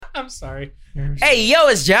I'm sorry. Hey, yo,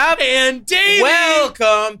 it's Job. And Davey.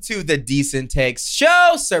 Welcome to the Decent Takes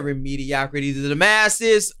Show, serving mediocrity to the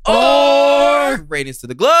masses or ratings to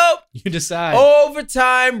the globe. You decide.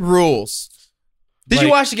 Overtime rules. Did you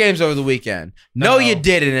watch the games over the weekend? No, you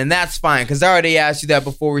didn't, and that's fine, because I already asked you that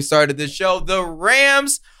before we started the show. The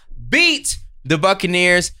Rams beat the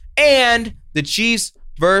Buccaneers, and the Chiefs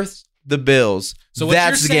versus the Bills. So what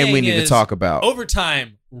that's you're the game we saying need to talk about.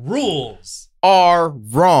 Overtime rules Are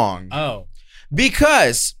wrong. Oh.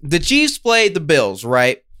 Because the Chiefs played the Bills,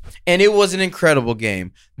 right? And it was an incredible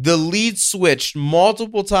game. The lead switched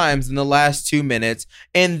multiple times in the last 2 minutes,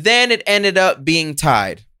 and then it ended up being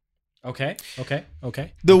tied. Okay.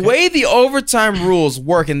 The way the overtime rules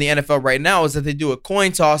work in the NFL right now is that they do a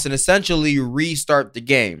coin toss and essentially restart the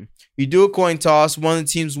game. You do a coin toss, one of the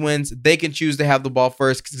teams wins. They can choose to have the ball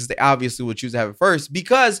first because they obviously would choose to have it first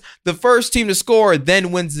because the first team to score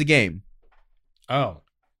then wins the game. Oh.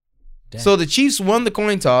 Dang. So the Chiefs won the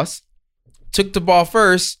coin toss, took the ball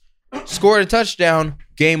first, scored a touchdown,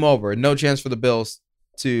 game over. No chance for the Bills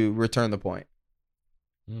to return the point.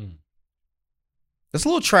 That's a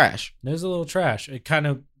little trash. There's a little trash. It kind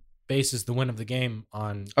of bases the win of the game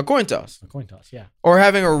on a coin toss. A coin toss, yeah. Or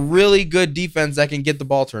having a really good defense that can get the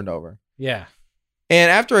ball turned over. Yeah. And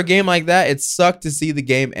after a game like that, it sucked to see the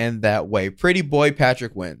game end that way. Pretty boy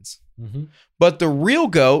Patrick wins. Mm-hmm. But the real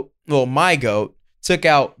GOAT, well, my GOAT, took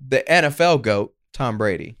out the NFL GOAT, Tom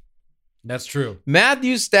Brady. That's true.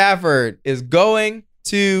 Matthew Stafford is going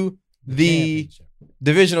to the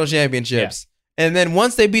divisional championships. Yeah. And then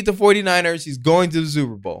once they beat the 49ers, he's going to the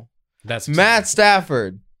Super Bowl. That's Matt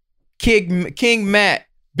Stafford, King Matt,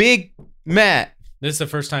 Big Matt. This is the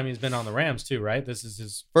first time he's been on the Rams too, right? This is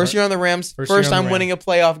his first year on the Rams. First time winning a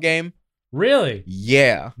playoff game. Really?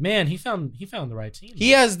 Yeah. Man, he found the right team.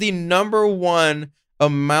 He has the #1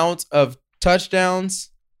 amount of touchdowns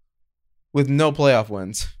with no playoff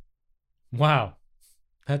wins. Wow.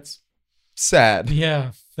 That's sad.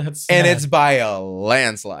 Yeah, that's sad. And it's by a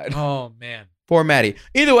landslide. Oh, man. Poor Matty.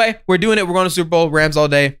 Either way, we're doing it. We're going to Super Bowl. Rams all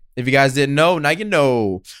day. If you guys didn't know, now you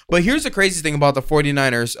know. But here's the crazy thing about the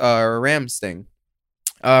 49ers Rams thing.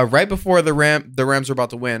 Right before the Rams were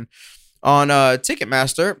about to win, on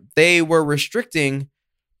Ticketmaster, they were restricting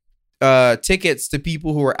tickets to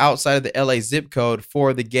people who were outside of the LA zip code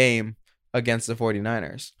for the game against the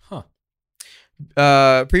 49ers.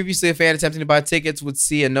 Previously, a fan attempting to buy tickets would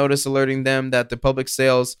see a notice alerting them that the public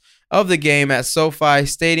sales of the game at SoFi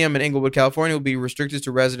Stadium in Inglewood, California will be restricted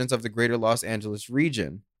to residents of the greater Los Angeles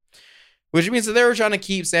region, which means that they were trying to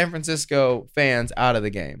keep San Francisco fans out of the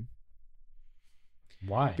game.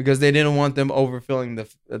 Why? Because they didn't want them overfilling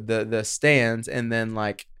the stands and then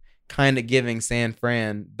like kind of giving San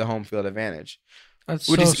Fran the home field advantage.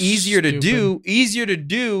 Which is easier to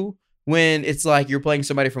do when it's like you're playing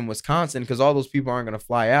somebody from Wisconsin because all those people aren't going to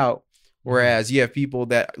fly out. Whereas you have people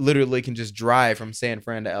that literally can just drive from San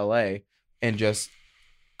Fran to LA and just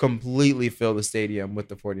completely fill the stadium with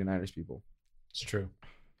the 49ers people. It's true.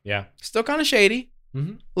 Yeah. Still kind of shady.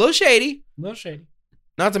 Mm-hmm. A little shady.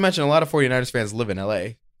 Not to mention a lot of 49ers fans live in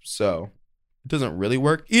LA. So it doesn't really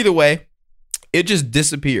work. Either way, it just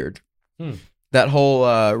disappeared. That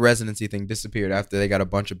whole residency thing disappeared after they got a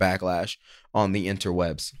bunch of backlash on the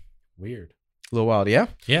interwebs. Weird. A little wild, yeah?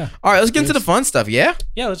 Yeah. All right, let's get into the fun stuff, yeah?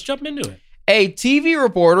 Yeah, let's jump into it. A TV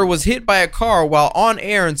reporter was hit by a car while on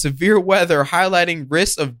air in severe weather, highlighting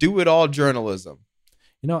risks of do-it-all journalism.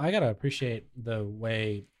 You know, I got to appreciate the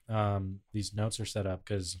way these notes are set up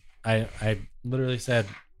because I literally said,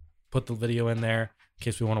 put the video in there in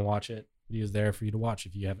case we want to watch it. Video's there for you to watch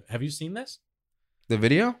if you have. Have you seen this? The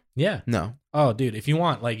video? Yeah. No. Oh, dude, if you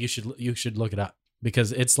want, like, you should look it up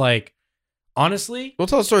because it's like, honestly, we'll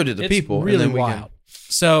tell the story to the people. Really and then wild.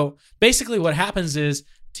 So basically, what happens is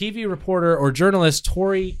TV reporter or journalist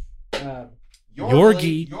Tori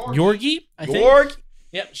Yorgi, I think.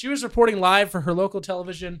 Yeah, she was reporting live for her local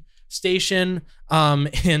television station,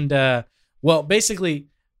 well, basically,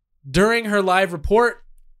 during her live report,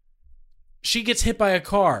 she gets hit by a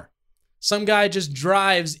car. Some guy just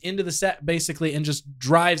drives into the set, basically, and just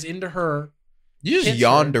drives into her. You just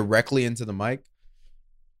yawn directly into the mic?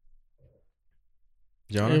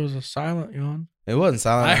 Jonah? It was a silent yawn. It wasn't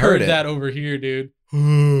silent. I heard that over here, dude.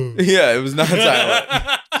 Yeah, it was not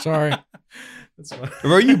silent. Sorry. That's fine.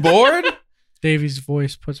 Were you bored? Davy's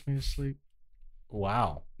voice puts me to sleep.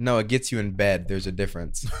 Wow. No, it gets you in bed. There's a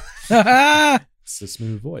difference. It's a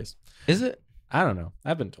smooth voice. Is it? I don't know.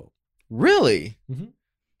 I've been told. Really?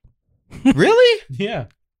 Mm-hmm. Really? Yeah.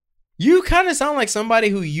 You kind of sound like somebody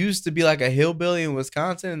who used to be like a hillbilly in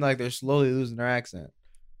Wisconsin and like they're slowly losing their accent.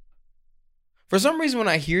 For some reason, when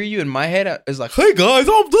I hear you in my head, it's like, "Hey guys,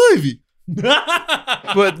 I'm Davey."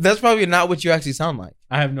 But that's probably not what you actually sound like.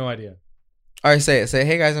 I have no idea. All right, say it. Say,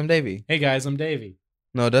 "Hey guys, I'm Davey." Hey guys, I'm Davey.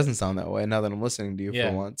 No, it doesn't sound that way. Now that I'm listening to you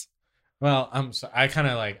for once. Well, I'm sorry. I kind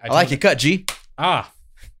of like. I like your cut, G. Not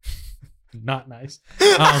nice.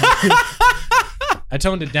 I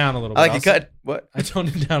toned it down a little bit. I like your cut. What? I toned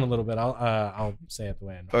it down a little bit. I'll say it the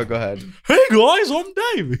way I know. Oh, go ahead. Hey guys, I'm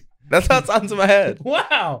Davey. That's how it sounds in my head.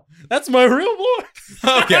 Wow, that's my real voice.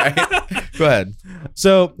 Okay, go ahead.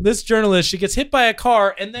 So this journalist, she gets hit by a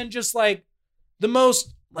car, and then just like the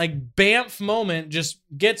most like Banff moment, just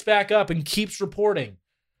gets back up and keeps reporting.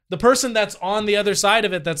 The person that's on the other side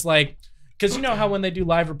of it, that's like, because you know how when they do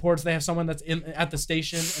live reports, they have someone that's at the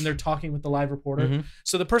station and they're talking with the live reporter. Mm-hmm.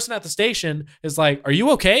 So the person at the station is like, "Are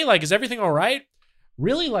you okay? Like, is everything all right?"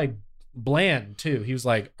 Really like bland too. He was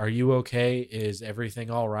like, "Are you okay? Is everything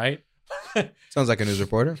all right?" Sounds like a news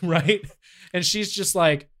reporter. Right? And she's just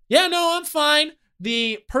like, "Yeah, no, I'm fine."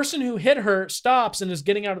 The person who hit her stops and is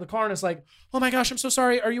getting out of the car and is like, "Oh my gosh, I'm so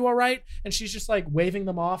sorry. Are you all right?" And she's just like waving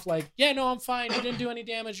them off like, "Yeah, no, I'm fine. You didn't do any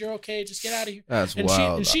damage. You're okay. Just get out of here." That's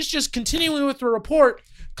wild. And she's just continuing with the report,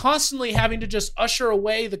 constantly having to just usher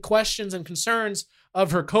away the questions and concerns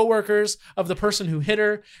of her coworkers, of the person who hit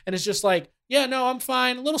her. And it's just like, "Yeah, no, I'm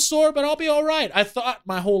fine. A little sore, but I'll be all right. I thought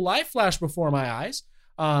my whole life flashed before my eyes.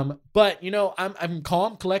 But you know, I'm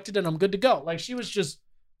calm, collected, and I'm good to go." Like, she was just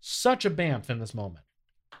such a Banff in this moment.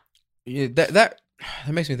 Yeah, that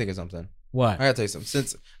makes me think of something. What? I gotta tell you something.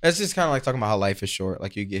 Since it's just kind of like talking about how life is short,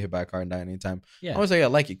 like you get hit by a car and die anytime. Yeah. I always say, "I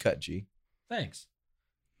like your cut, G." Thanks.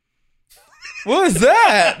 What was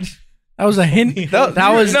that? That was a hint.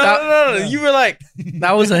 No. You were like,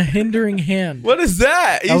 that was a hindering hand. What is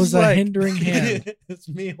that? That was a hindering hand. It's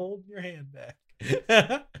me holding your hand back.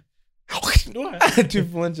 Too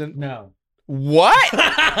flinching. No. What?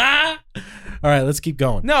 All right, let's keep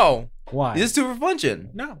going. No. Why? It's too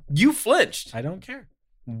flinching. No. You flinched. I don't care.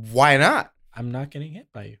 Why not? I'm not getting hit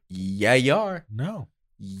by you. Yeah, you are. No.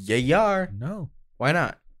 Yeah, you are. No. Why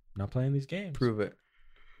not? I'm not playing these games. Prove it.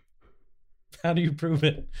 How do you prove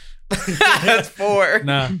it? That's 4.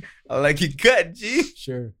 Nah. I like your cut, G.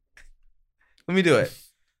 Sure. Let me do it.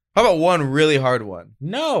 How about one really hard one?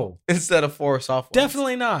 No. Instead of 4 soft ones.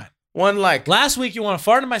 Definitely not. One like... Last week you want to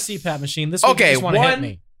fart in my CPAP machine. This week you just want to hit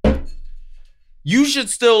me. You should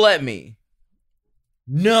still let me.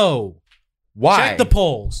 No. Why? Check the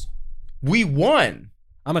polls. We won.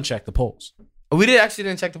 I'm going to check the polls. We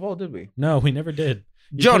didn't check the poll, did we? No, we never did.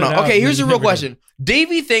 Jonah, okay, here's a real question.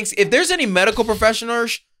 Davey thinks if there's any medical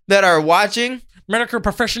professionals that are watching... Medical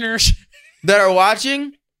professionals? That are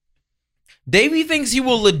watching, Davey thinks he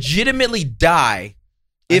will legitimately die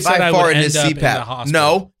if I fart in his CPAP.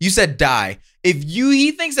 No, you said die.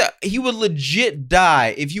 He thinks that he would legit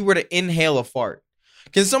die if you were to inhale a fart.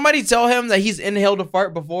 Can somebody tell him that he's inhaled a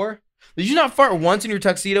fart before? Did you not fart once in your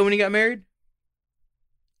tuxedo when you got married?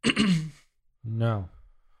 No.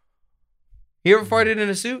 You ever farted in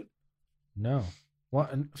a suit? No.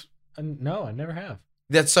 What? No, I never have.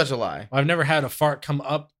 That's such a lie. I've never had a fart come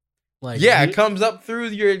up like... Yeah, it comes up through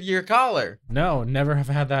your collar. No, never have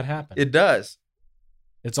had that happen. It does.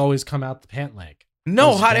 It's always come out the pant leg.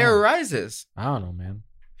 No, hot air rises. I don't know, man.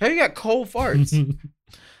 How you got cold farts?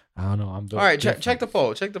 I don't know. I'm doing. All right, check the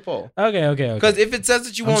poll. Check the poll. Okay. Because if it says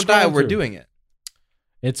that you won't die, we're doing it.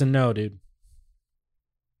 It's a no, dude.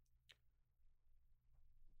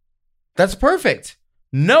 That's perfect.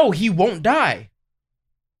 No, he won't die.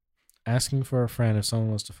 Asking for a friend if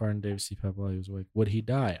someone was to fart in Dave's CPAP while he was awake, would he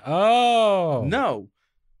die? Oh no.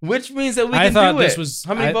 Which means that we can I thought do this it. Was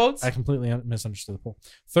how many votes? I completely misunderstood the poll.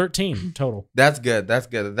 13 total. That's good.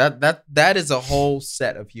 That is a whole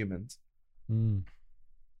set of humans.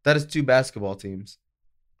 That is 2 basketball teams.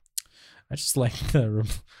 I just like the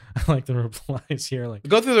replies here. Like,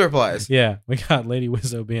 go through the replies. Yeah, we got Lady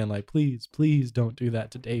Wizzo being like, "Please don't do that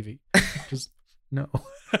to Davey." Just no.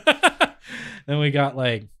 Then we got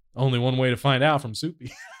like, "Only one way to find out" from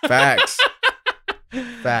Soupy. Facts.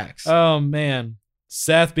 Oh man.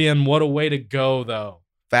 Seth being, "What a way to go," though.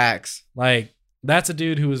 Facts. Like, that's a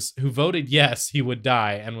dude who voted yes, he would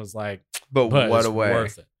die, and was like, but what a way.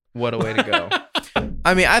 Worth it. What a way to go.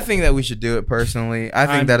 I mean, I think that we should do it personally. I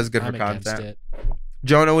think that is good for content.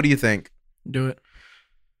 Jonah, what do you think? Do it.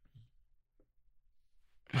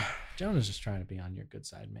 Jonah's just trying to be on your good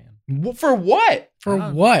side, man. For what? For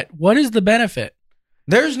what? What is the benefit?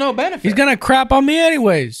 There's no benefit. He's gonna crap on me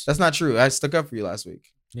anyways. That's not true. I stuck up for you last week.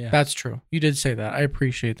 Yeah, that's true. You did say that. I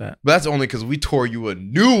appreciate that. But that's only because we tore you a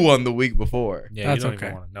new one the week before. Yeah, that's you don't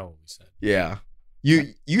even want to know what we said. Yeah,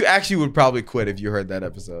 you actually would probably quit if you heard that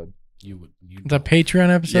episode. The Patreon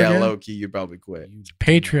episode? Yeah, low key, you'd probably quit.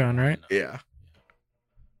 Patreon, right? Yeah.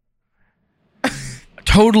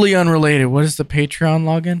 Totally unrelated. What is the Patreon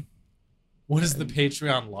login? What is the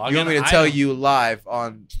Patreon login? You want me to tell you live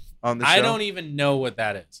on the show? I don't even know what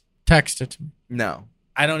that is. Text it to me. No.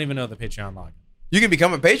 I don't even know the Patreon login. You can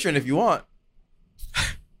become a patron if you want.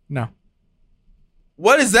 No.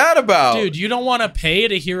 What is that about? Dude, you don't want to pay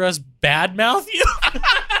to hear us badmouth you?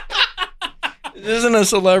 This isn't a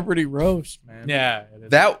celebrity roast, man. Yeah.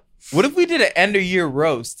 It is. What if we did an end of year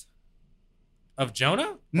roast? Of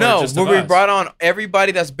Jonah? No, where we brought on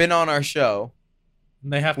everybody that's been on our show.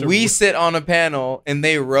 And they have to. We sit on a panel and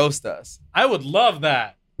they roast us. I would love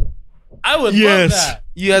that. I would love that.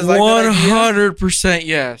 You guys like that idea? 100%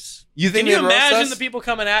 yes. You think Can you they'd roast imagine us? the people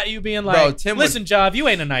coming at you being like, Bro, Tim listen, Jav, you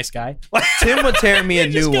ain't a nice guy. Tim would tear me a You're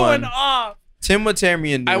new just going one. off. Tim would tear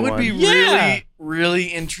me a new one. I would be Yeah. really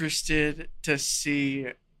interested to see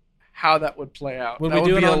how that would play out. Would That we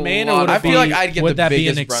do would it be on a main, lot or would of it be, I feel like I'd get would the that be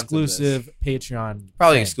an biggest brunt of this. exclusive Patreon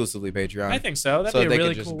Probably thing? exclusively Patreon. I think so. That'd So be a they really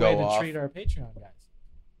could just cool go way off. to treat our Patreon guys.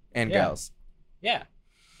 and Yeah. gals. Yeah.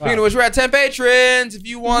 Speaking of which, we're at 10 patrons. If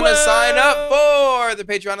you want to sign up for the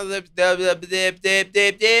Patreon of the Decent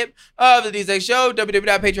Take Show,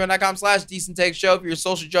 www.patreon.com/Decent Take Show. If you're a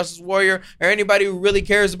social justice warrior or anybody who really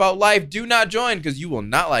cares about life, do not join because you will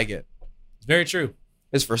not like it. It's very true.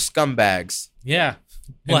 It's for scumbags. Yeah.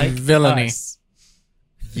 And villainy. us.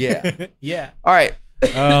 Yeah. Yeah. All right.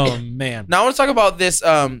 Oh, man. Now I want to talk about this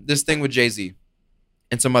this thing with Jay-Z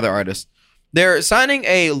and some other artists. They're signing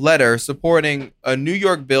a letter supporting a New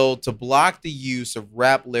York bill to block the use of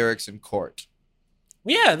rap lyrics in court.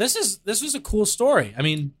 Yeah, this was a cool story. I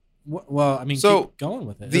mean, So, keep going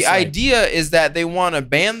with it. The It's like- idea is that they want to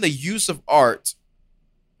ban the use of art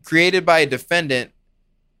created by a defendant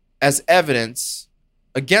as evidence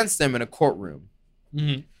against them in a courtroom.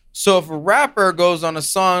 Mhm. So if a rapper goes on a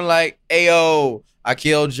song like, "Ayo, I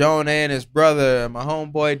killed Jonah and his brother, and my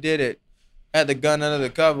homeboy did it. Had the gun under the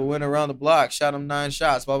cover, went around the block, shot him 9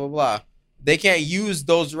 shots, blah, blah, blah." They can't use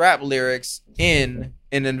those rap lyrics in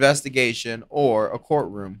an investigation or a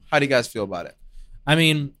courtroom. How do you guys feel about it? I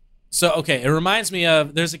mean, so okay, it reminds me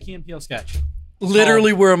of there's a Key and Peele sketch.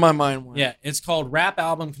 Literally where my mind went. Yeah, it's called Rap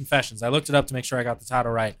Album Confessions. I looked it up to make sure I got the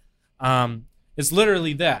title right. It's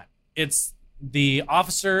literally that. It's the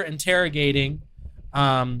officer interrogating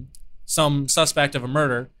some suspect of a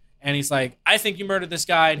murder, and he's like, "I think you murdered this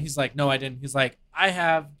guy," and he's like, "No, I didn't." He's like, "I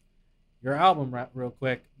have your album real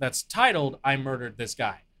quick that's titled I Murdered This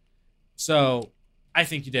Guy, so I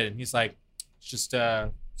think you did it." And he's like, "It's just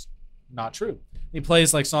not true." He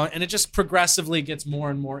plays like song, and it just progressively gets more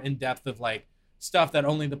and more in depth of like stuff that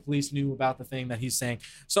only the police knew about the thing that he's saying.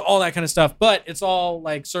 So all that kind of stuff, but it's all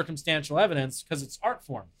like circumstantial evidence because it's art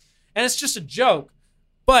form, and it's just a joke.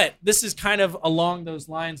 But this is kind of along those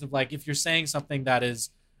lines of like, if you're saying something that is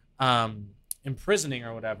imprisoning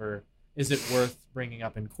or whatever, is it worth bringing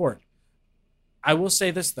up in court? I will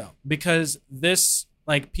say this though, because this,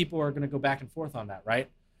 like, people are going to go back and forth on that, right?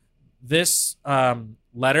 This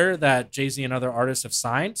letter that Jay-Z and other artists have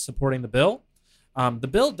signed supporting the bill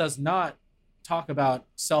does not talk about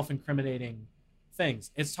self-incriminating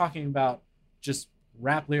things. It's talking about just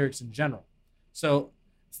rap lyrics in general. So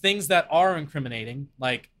things that are incriminating,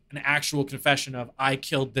 like an actual confession of "I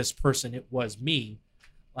killed this person, it was me,"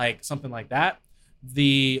 like something like that,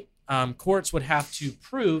 the courts would have to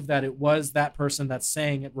prove that it was that person that's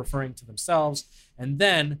saying it, referring to themselves, and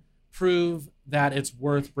then prove that it's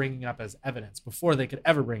worth bringing up as evidence before they could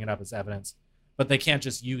ever bring it up as evidence. But they can't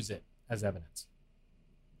just use it as evidence.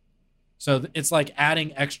 So it's like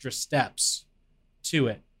adding extra steps to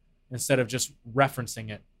it instead of just referencing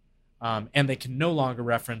it. And they can no longer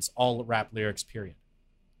reference all rap lyrics, period.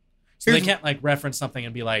 So they can't like reference something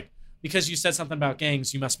and be like, because you said something about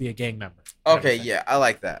gangs, you must be a gang member. Okay, yeah, I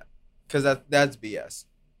like that. Because that's BS.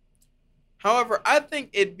 However, I think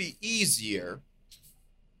it'd be easier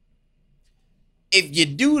if you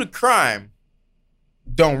do the crime,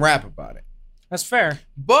 don't rap about it. That's fair.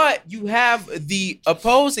 But you have the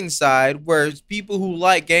opposing side where it's people who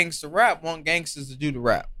like gangster rap want gangsters to do the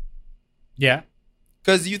rap. Yeah.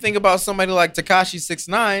 Because you think about somebody like Tekashi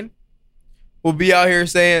 6ix9ine will be out here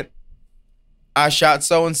saying, "I shot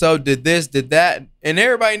so-and-so, did this, did that," and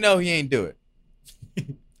everybody know he ain't do it.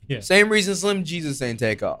 Yeah. Same reason Slim Jesus ain't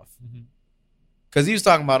take off. Because he was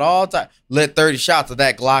talking about all the time, let 30 shots of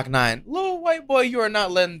that Glock 9. Little white boy, you are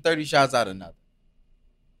not letting 30 shots out of nothing.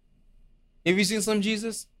 Have you seen Slim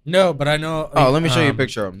Jesus? No, but I know. Oh, let me show you a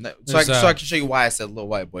picture of him. So I there's, can show you why I said little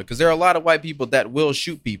white boy. Because there are a lot of white people that will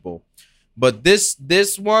shoot people. But this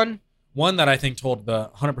one, that I think told the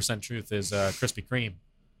 100% truth is Krispy Kreme.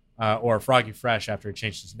 or Froggy Fresh after he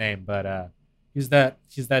changed his name. But he's that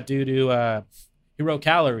dude who he wrote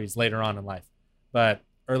Calories later on in life. But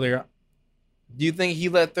earlier, do you think he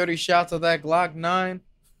let 30 shots of that Glock 9?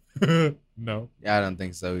 No. Yeah, I don't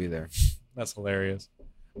think so either. That's hilarious.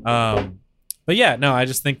 But yeah, no, I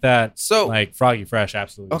just think that like Froggy Fresh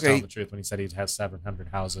absolutely was telling the truth when he said he has 700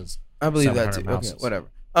 houses. I believe that too. Okay, whatever.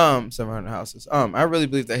 700 houses. I really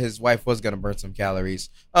believe that his wife was gonna burn some calories.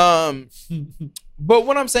 But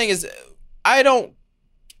what I'm saying is, I don't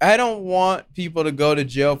want people to go to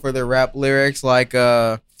jail for their rap lyrics like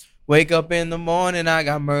 "Wake up in the morning, I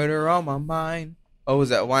got murder on my mind." Oh, was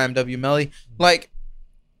that YMW Melly? Like,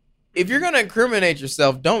 if you're gonna incriminate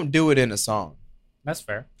yourself, don't do it in a song. That's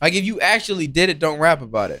fair. Like, if you actually did it, don't rap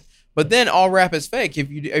about it. But then all rap is fake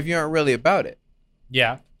if you aren't really about it.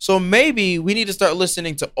 Yeah. So maybe we need to start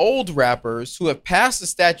listening to old rappers who have passed the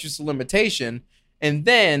statutes of limitation, and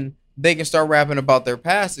then they can start rapping about their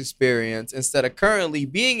past experience instead of currently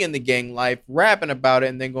being in the gang life, rapping about it,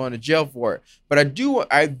 and then going to jail for it. But I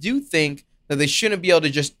do think that they shouldn't be able to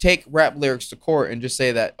just take rap lyrics to court and just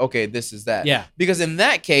say that, okay, this is that. Yeah. Because in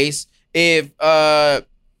that case, if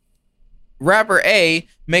rapper A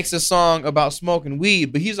makes a song about smoking weed,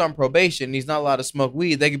 but he's on probation and he's not allowed to smoke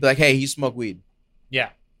weed, they could be like, hey, he smoked weed. Yeah.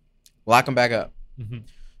 Lock him back up. Mm-hmm.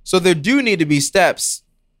 So there do need to be steps,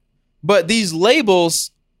 but these labels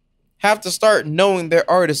have to start knowing their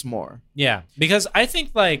artists more. Yeah, because I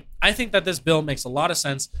think that this bill makes a lot of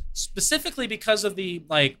sense, specifically because of the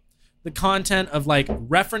content of like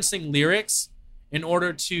referencing lyrics in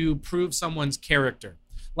order to prove someone's character.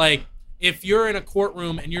 Like, if you're in a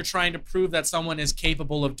courtroom and you're trying to prove that someone is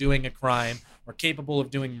capable of doing a crime or capable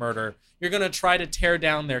of doing murder, you're going to try to tear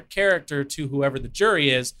down their character to whoever the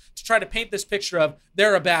jury is to try to paint this picture of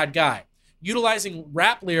they're a bad guy. Utilizing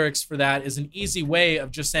rap lyrics for that is an easy way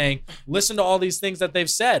of just saying, listen to all these things that they've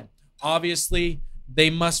said. Obviously,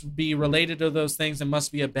 they must be related to those things and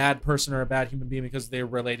must be a bad person or a bad human being because they're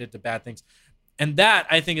related to bad things. And that,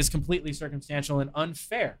 I think, is completely circumstantial and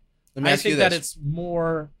unfair. I think that it's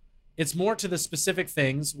more to the specific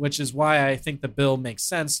things, which is why I think the bill makes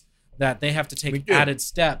sense that they have to take added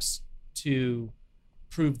steps to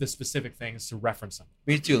prove the specific things to reference them.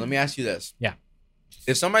 Me too. Let me ask you this. Yeah.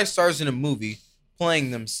 If somebody stars in a movie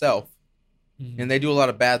playing themselves and they do a lot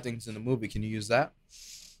of bad things in the movie, can you use that?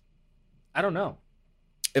 I don't know.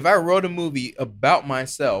 If I wrote a movie about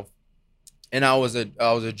myself and I was a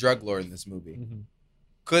drug lord in this movie,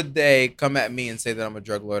 could they come at me and say that I'm a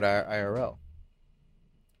drug lord IRL?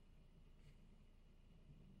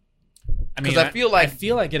 I mean, I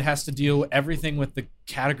feel like it has to do everything with the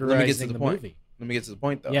categorizing the movie. Let me get to the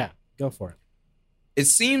point, though. Yeah, go for it. It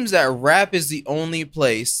seems that rap is the only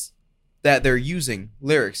place that they're using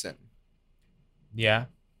lyrics in. Yeah.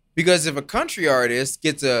 Because if a country artist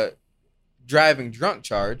gets a driving drunk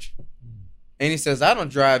charge and he says, I don't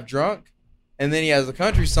drive drunk, and then he has a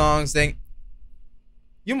country song saying,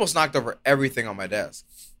 you almost knocked over everything on my desk.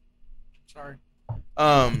 Sorry.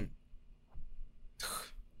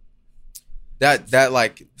 That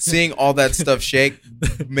like seeing all that stuff shake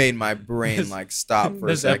made my brain like stop for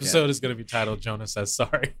a second. This episode is going to be titled Jonas Says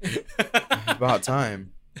Sorry. About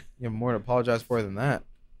time. You have more to apologize for than that.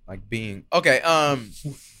 Like being okay.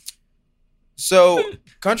 So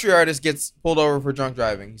country artist gets pulled over for drunk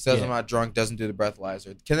driving. He says I'm not drunk. Doesn't do the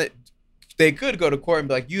breathalyzer. They could go to court and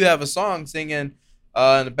be like, you have a song singing in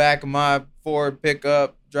the back of my Ford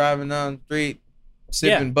pickup, driving down the street,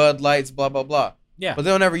 sipping Bud Lights, blah blah blah. Yeah. But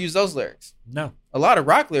they'll never use those lyrics. No. A lot of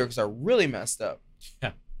rock lyrics are really messed up.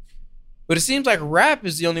 Yeah. But it seems like rap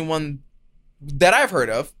is the only one that I've heard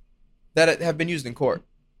of that have been used in court.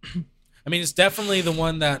 I mean, it's definitely the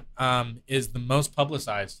one that is the most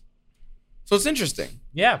publicized. So it's interesting.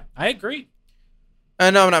 Yeah, I agree.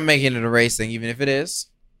 I know I'm not making it a race thing, even if it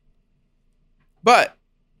is. But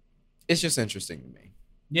it's just interesting to me.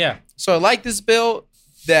 Yeah. So I like this bill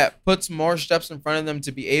that puts more steps in front of them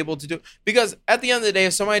to be able to do. Because at the end of the day,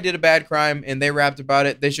 if somebody did a bad crime and they rapped about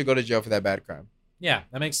it, they should go to jail for that bad crime. Yeah,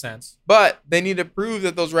 that makes sense. But they need to prove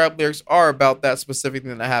that those rap lyrics are about that specific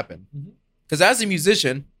thing that happened. Because as a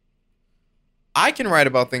musician, I can write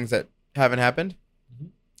about things that haven't happened.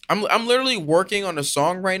 I'm literally working on a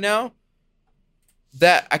song right now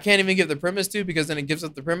that I can't even give the premise to because then it gives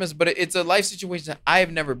up the premise. But it's a life situation that I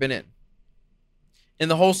have never been in. And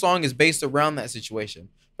the whole song is based around that situation.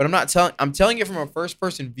 But I'm telling it from a first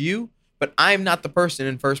person view, but I'm not the person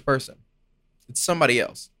in first person. It's somebody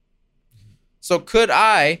else. So could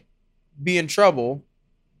I be in trouble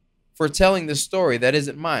for telling this story that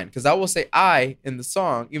isn't mine? Because I will say I in the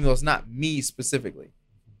song, even though it's not me specifically.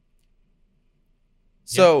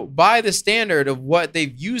 So by the standard of what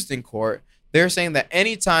they've used in court, they're saying that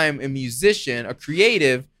anytime a musician, a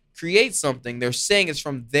creative, creates something, they're saying it's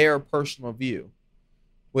from their personal view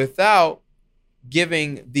without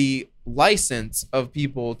giving the license of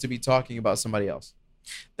people to be talking about somebody else.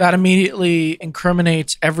 That immediately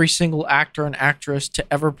incriminates every single actor and actress to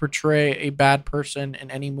ever portray a bad person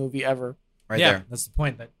in any movie ever. Right there. That's the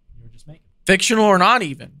point that you were just making. Fictional or not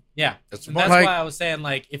even. Yeah. That's why I was saying,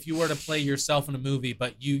 like, if you were to play yourself in a movie,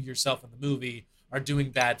 but you yourself in the movie are doing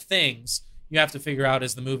bad things, you have to figure out,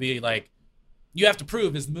 is the movie, like, you have to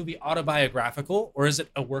prove, is the movie autobiographical or is it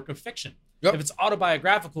a work of fiction? Yep. If it's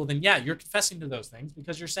autobiographical, then yeah, you're confessing to those things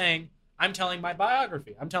because you're saying, I'm telling my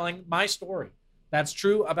biography. I'm telling my story. That's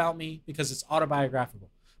true about me because it's autobiographical.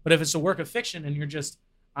 But if it's a work of fiction and you're just,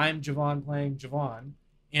 I'm Javon playing Javon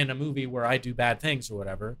in a movie where I do bad things or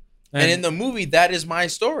whatever. And in the movie, that is my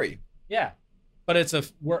story. Yeah. But it's a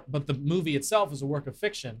work, but the movie itself is a work of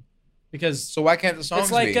fiction because. So why can't the songs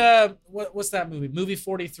it's like, be? What's that movie? Movie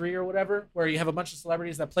 43 or whatever, where you have a bunch of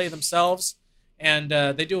celebrities that play themselves and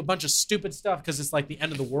they do a bunch of stupid stuff because it's like the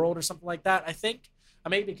end of the world or something like that, I think. I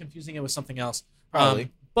may be confusing it with something else.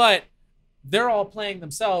 Probably. But they're all playing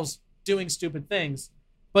themselves doing stupid things,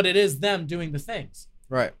 but it is them doing the things.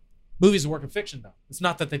 Right. Movie's a work of fiction, though. It's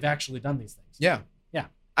not that they've actually done these things. Yeah. Yeah.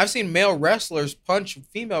 I've seen male wrestlers punch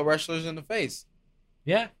female wrestlers in the face.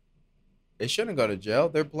 Yeah. They shouldn't go to jail.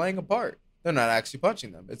 They're playing a part. They're not actually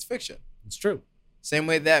punching them. It's fiction. It's true. Same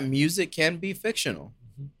way that music can be fictional.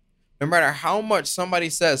 Mm-hmm. No matter how much somebody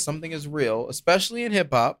says something is real, especially in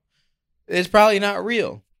hip-hop, it's probably not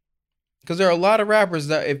real. Because there are a lot of rappers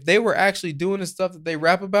that if they were actually doing the stuff that they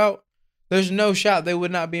rap about, there's no shot they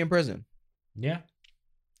would not be in prison. Yeah.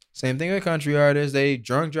 Same thing with country artists. They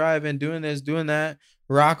drunk driving, doing this, doing that.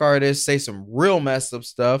 Rock artists say some real messed up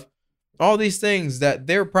stuff. All these things that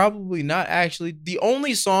they're probably not actually. The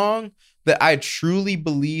only song that I truly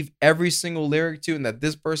believe every single lyric to and that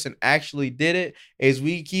this person actually did it is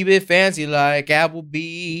We Keep It Fancy Like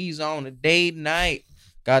Applebee's on a date night.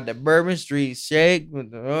 Got the Bourbon Street shake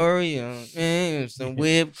with the Oreo and some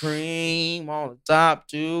whipped cream on the top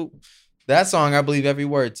too. That song I believe every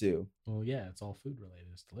word to. Well, yeah, it's all food related.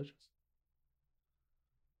 It's delicious.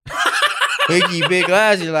 We keep it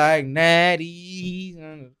classy like Natty's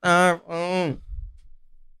on the iPhone.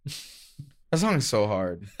 That song is so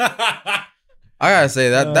hard. I gotta say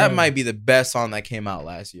that might be the best song that came out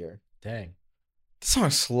last year. Dang. This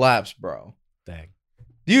song slaps, bro. Dang.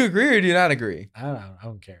 Do you agree or do you not agree? I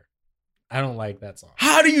don't care. I don't like that song.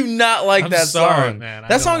 How do you not like that song? Man.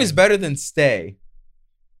 That song is better than Stay.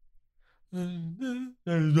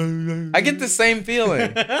 I get the same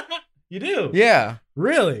feeling. You do? Yeah.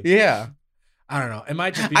 Really? Yeah. I don't know. It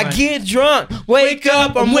might just be I get drunk, wake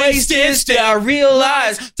up, I'm wasted. Still I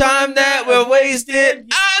realize time that we're wasted.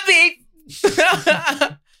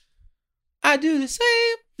 I do the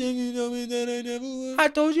same. I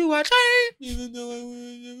told you I changed.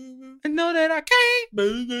 I know that I can't.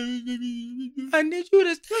 I need you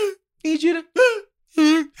to stay. Need you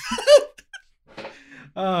to.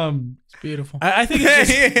 It's beautiful. I think it's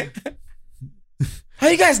just. How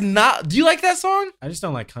you guys not? Do you like that song? I just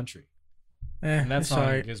don't like country. And that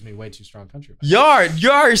song gives me way too strong country vibes.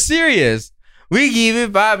 You're serious. We keep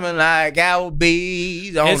it vibing like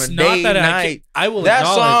Applebee's on a date night. I will that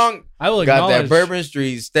acknowledge. Song I will got acknowledge. That Bourbon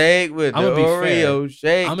Street steak with the Oreo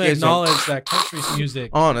shake. I'm gonna acknowledge that country's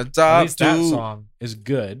music on the top. At least that song is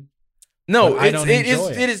good. No,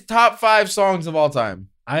 it is top 5 songs of all time.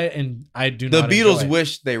 I do not. The Beatles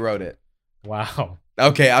wish they wrote it. Wow.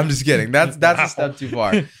 Okay, I'm just kidding. That's a step too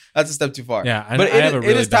far. That's a step too far. Yeah, but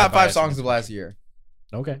it is top 5 songs of last year.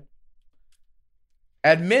 Okay.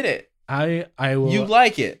 Admit it. I will. You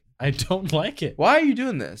like it. I don't like it. Why are you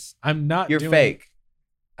doing this? I'm not. You're fake.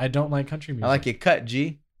 I don't like country music. I like your cut,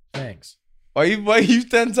 G. Thanks. Why you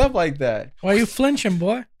tense up like that? Why are you flinching,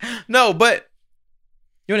 boy? No, but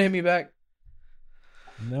you want to hit me back?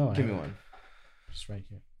 No. Give me one. Just right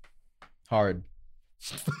here. Hard.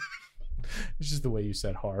 It's just the way you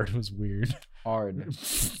said hard. It was weird. Hard.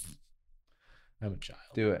 I'm a child.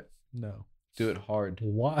 Do it. No. Do it hard.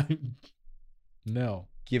 Why? No.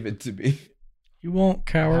 Give it to me. You won't,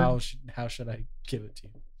 coward. How should I give it to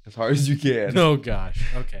you? As hard as you can. Oh, gosh.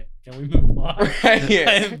 Okay. Can we move on? Right here.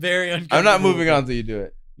 I am very uncomfortable. I'm not moving on until you do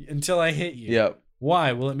it. Until I hit you? Yep.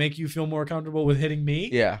 Why? Will it make you feel more comfortable with hitting me?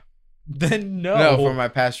 Yeah. Then no. No, for my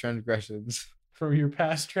past transgressions. From your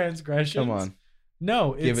past transgressions? Come on.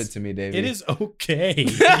 No. Give it to me, Davey. It is okay.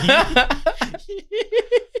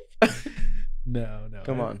 No.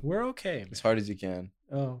 Come on. We're okay. Man. As hard as you can.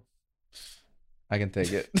 Oh. I can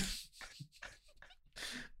take it.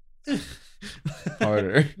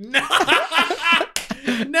 Harder. No.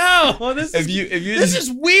 No. This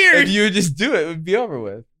is weird. If you would just do it, it would be over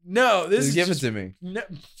with. No, this just give it to me. No.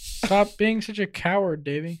 Stop being such a coward,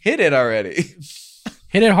 Davey. Hit it already.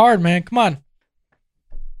 Hit it hard, man. Come on.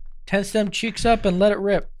 Tense them cheeks up and let it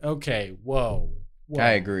rip. Okay. Whoa.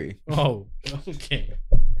 I agree. Oh. Okay.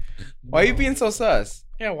 Why are you being so sus?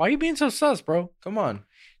 Yeah, why are you being so sus, bro? Come on.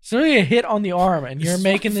 It's literally a hit on the arm, and you're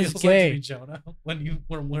making this gay. Like me, Jonah,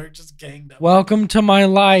 when we're just ganged up. Welcome to my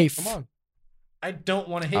life. Come on. I don't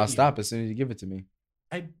want to hit you. I'll stop as soon as you give it to me.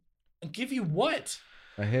 I give you what?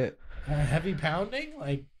 A hit. A heavy pounding?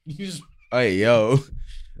 Like you just. Hey yo.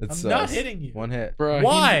 I'm not hitting you. One hit. Bro,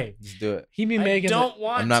 why? Just do it. He be making. I don't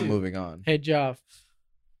want. I'm not moving on. Hey, Joff.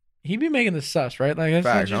 He be making the sus, right? Like that's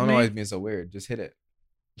Facts. I don't know why he's being so weird. Just hit it.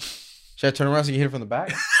 Should I turn around so you can hit it from the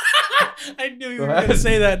back? I knew you were going to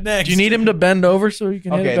say that next. Do you need him to bend over so you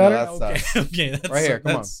can hit it better? No, that's okay, that's right here.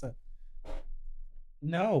 Come on.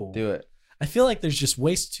 No. Do it. I feel like there's just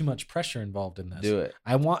way too much pressure involved in this. Do it.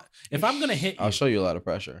 If I'm going to hit you. I'll show you a lot of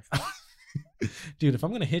pressure. Dude, if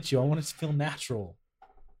I'm going to hit you, I want it to feel natural.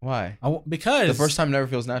 Why? Because the first time never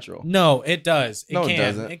feels natural. No, it does. It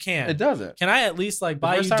doesn't. It can. It doesn't. Can I at least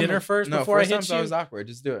buy you dinner first before I hit you? No, first time's always awkward.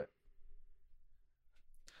 Just do it.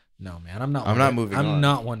 No, man, I'm not moving on. I'm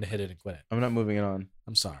not one to hit it and quit it. I'm not moving it on.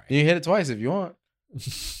 I'm sorry. You can hit it twice if you want.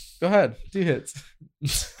 Go ahead. 2 hits.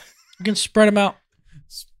 You can spread them out.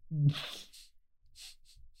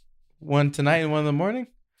 One tonight and one in the morning?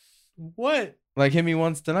 What? Like hit me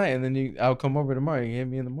once tonight and then I'll come over tomorrow. You can hit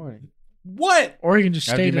me in the morning. What? Or you can just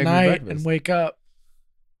stay tonight and wake up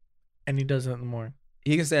and he does it in the morning.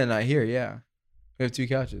 He can stay the night here, yeah. We have 2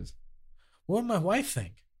 couches. What would my wife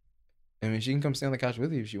think? I mean, she can come stay on the couch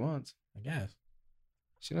with you if she wants. I guess.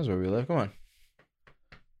 She knows where we live. Come on.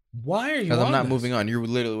 Why are you? Because I'm not moving on. You're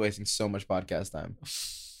literally wasting so much podcast time.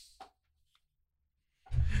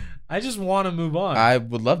 I just want to move on. I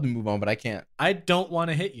would love to move on, but I can't. I don't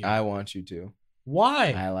want to hit you. I want you to.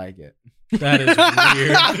 Why? I like it. That is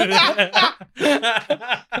weird.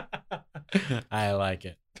 I like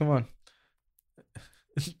it. Come on.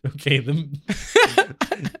 Okay,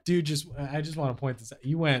 dude, I just want to point this out.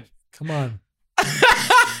 You went, come on.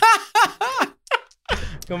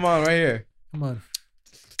 Come on, right here. Come on.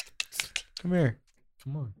 Come here.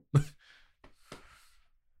 Come on.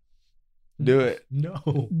 Do it.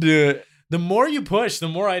 No. Do it. The more you push, the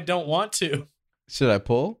more I don't want to. Should I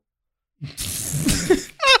pull?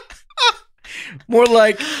 More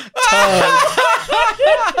like tug.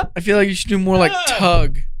 I feel like you should do more like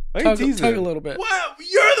tug. Tug a little bit. What?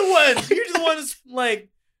 You're the one. You're the one that's like,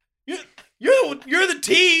 you're the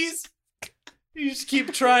tease. You just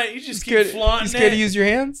keep trying. You just keep flaunting it. You scared to use your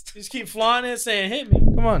hands? You just keep flaunting it, saying, "Hit me."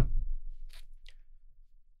 Come on.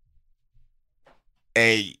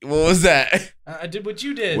 Hey, what was that? I did what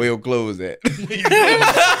you did. We'll close it.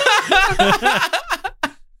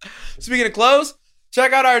 Speaking of close,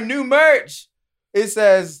 check out our new merch. It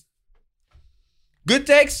says, good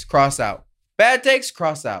takes, cross out. Bad takes,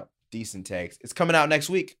 cross out. Decent takes. It's coming out next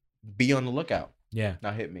week. Be on the lookout. Yeah.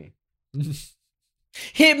 Now hit me.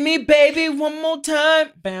 Hit me, baby, one more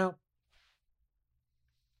time. Bow.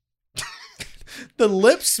 The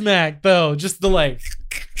lip smack, though. Just the like.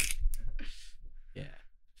 Yeah.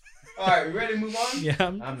 All right, we ready to move on?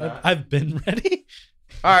 Yeah, I've been ready.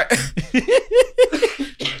 All right.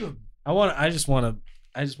 I just want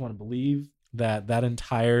to believe that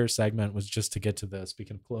entire segment was just to get to the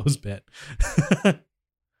speaking of clothes bit.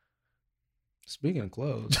 Speaking of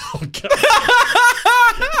clothes. Oh, God.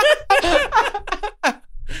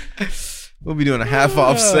 We'll be doing a half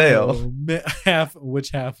off sale. Which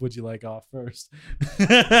half would you like off first?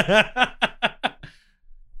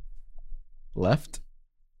 Left.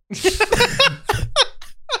 You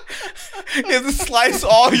have to slice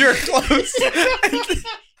all your clothes.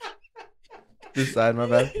 This side, my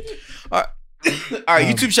bad. All right,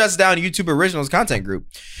 YouTube shuts down YouTube Originals content group.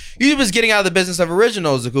 YouTube is getting out of the business of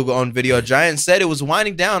originals. The Google-owned video giant said it was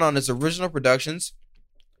winding down on its original productions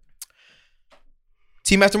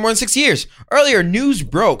team after more than 6 years. Earlier, news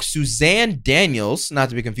broke Suzanne Daniels, not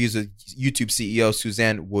to be confused with YouTube CEO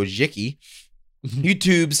Suzanne Wojcicki,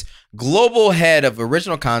 YouTube's global head of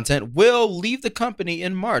original content, will leave the company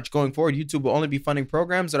in March. Going forward, YouTube will only be funding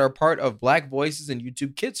programs that are part of Black Voices and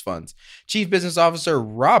YouTube Kids Funds. Chief Business Officer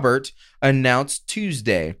Robert announced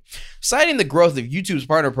Tuesday, citing the growth of YouTube's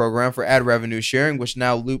partner program for ad revenue sharing, which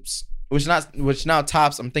now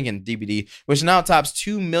tops, I'm thinking DBD, which now tops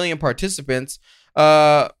 2 million participants.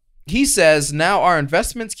 He says now our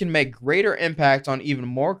investments can make greater impact on even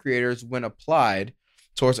more creators when applied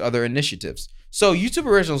towards other initiatives. So YouTube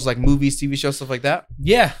Originals, like movies, TV shows, stuff like that.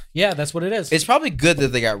 Yeah, that's what it is. It's probably good that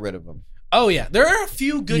they got rid of them. Oh yeah, there are a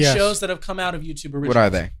few good shows that have come out of YouTube Originals. What are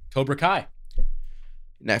they? Cobra Kai.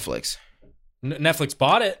 Netflix. Netflix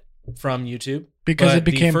bought it from YouTube because it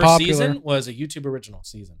became popular. The first season was a YouTube Original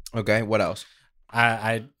season. Okay, what else?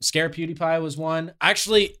 I Scare PewDiePie was one.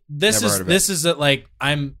 Actually, this is like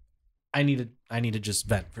I need to just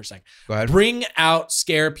vent for a second. Go ahead. Bring out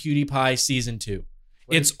Scare PewDiePie season 2.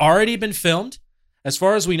 It's already been filmed. As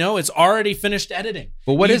far as we know, it's already finished editing.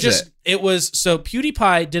 But what is it? It was so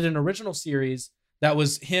PewDiePie did an original series that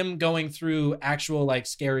was him going through actual like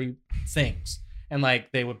scary things. And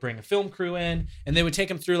like they would bring a film crew in and they would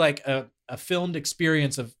take him through like a filmed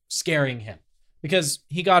experience of scaring him. Because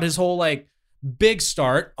he got his whole like big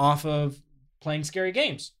start off of playing scary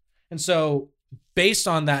games. And so based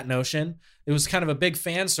on that notion, it was kind of a big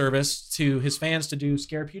fan service to his fans to do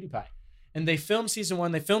Scare PewDiePie. And they filmed season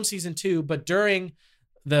 1, they filmed season 2, but during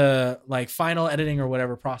the like final editing or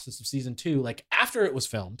whatever process of season 2, like after it was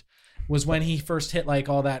filmed, was when he first hit like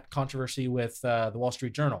all that controversy with the Wall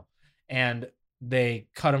Street Journal. And they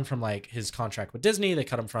cut him from like his contract with Disney. They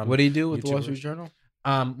cut him from what did he do with the Wall Street Journal?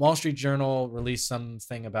 Wall Street Journal released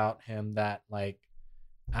something about him that like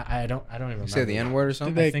I don't even remember. Say the N-word or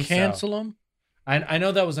something? Did they cancel him? I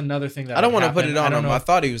know that was another thing that I don't want to put it on him. I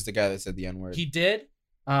thought he was the guy that said the N-word. He did.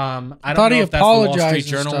 I don't know if that's the Wall Street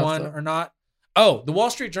Journal one or not. Oh, the Wall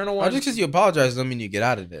Street Journal one. Just because you apologize doesn't mean you get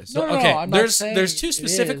out of this. No, okay, there's two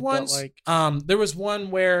specific ones. Like, there was one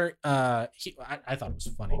where I thought it was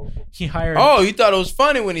funny. He hired. Oh, you thought it was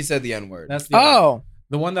funny when he said the N-word. That's the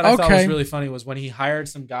the one that I thought was really funny was when he hired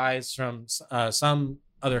some guys from some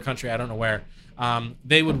other country, I don't know where.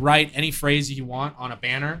 They would write any phrase you want on a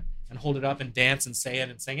banner and hold it up and dance and say it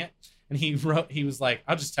and sing it. And he was like,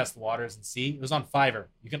 I'll just test the waters and see. It was on Fiverr.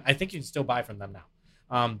 I think you can still buy from them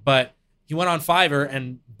now. But he went on Fiverr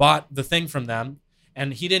and bought the thing from them.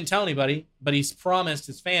 And he didn't tell anybody, but he's promised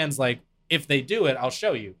his fans, like, if they do it, I'll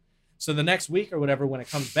show you. So the next week or whatever, when it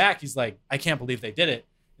comes back, he's like, I can't believe they did it.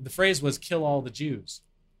 The phrase was kill all the Jews.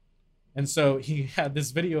 And so he had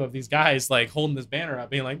this video of these guys like holding this banner up,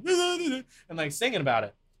 being like, and like singing about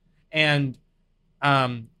it. And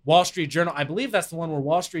Wall Street Journal, I believe that's the one where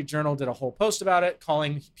Wall Street Journal did a whole post about it,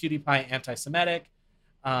 calling PewDiePie anti-Semitic.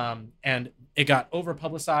 And it got over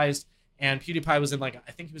publicized. And PewDiePie was I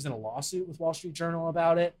think he was in a lawsuit with Wall Street Journal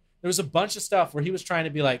about it. There was a bunch of stuff where he was trying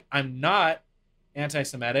to be like, I'm not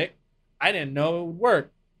anti-Semitic. I didn't know it would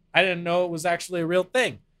work. I didn't know it was actually a real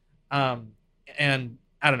thing. And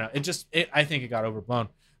I don't know. I think it got overblown.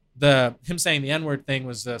 Him saying the N-word thing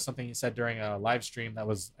was something he said during a live stream that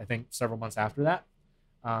was, I think, several months after that.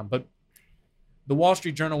 But the Wall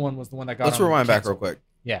Street Journal one was the one that got. Let's rewind back real quick.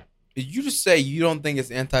 Yeah. Did you just say you don't think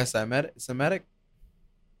it's anti-Semitic?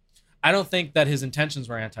 I don't think that his intentions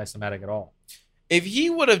were anti-Semitic at all. If he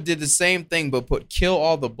would have did the same thing but put kill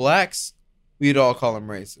all the blacks, we'd all call him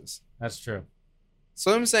racist. That's true.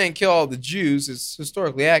 So him saying kill all the Jews is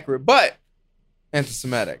historically accurate, but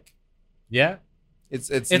anti-Semitic. Yeah. It's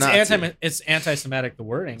anti-Semitic, the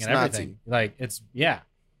wording and everything. Nazi. Like it's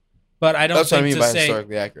But I don't That's think what I mean to by say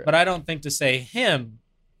historically accurate. But I don't think to say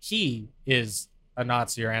he is a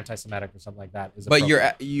Nazi or anti-Semitic or something like that is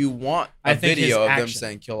appropriate. But you want a video of them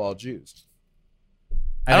saying kill all Jews.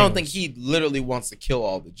 I don't think he literally wants to kill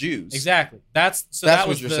all the Jews. Exactly. That's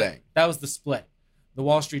what you're saying. That was the split. The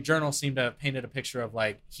Wall Street Journal seemed to have painted a picture of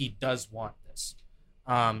like he does want this.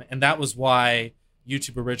 And that was why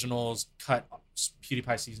YouTube Originals cut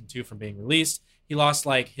PewDiePie season 2 from being released. He lost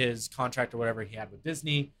like his contract or whatever he had with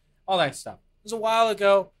Disney, all that stuff. It was a while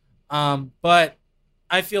ago. But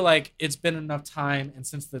I feel like it's been enough time, and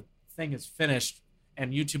since the thing is finished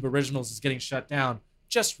and YouTube Originals is getting shut down,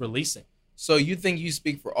 just release it. So you think you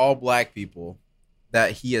speak for all black people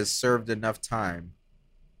that he has served enough time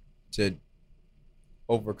to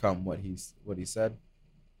overcome what he said?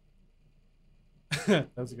 That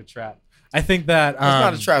was a good trap. I think that it's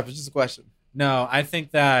not a trap. It's just a question. No, I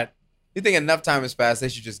think that you think enough time has passed. They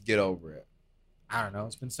should just get over it. I don't know.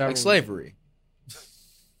 It's been several like slavery.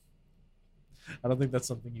 I don't think that's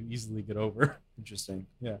something you easily get over. Interesting.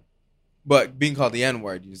 Yeah. But being called the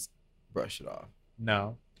N-word, you just brush it off.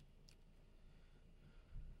 No.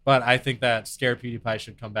 But I think that Scare PewDiePie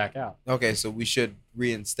should come back out. Okay, so we should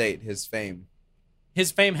reinstate his fame.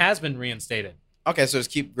 His fame has been reinstated. Okay, so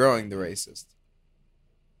just keep growing the racist.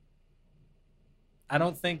 I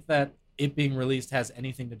don't think that it being released has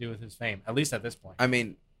anything to do with his fame, at least at this point. I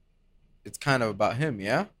mean, it's kind of about him,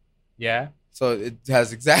 yeah? Yeah. So it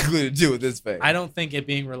has exactly to do with his fame. I don't think it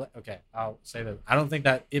being okay, I'll say that. I don't think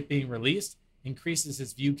that it being released increases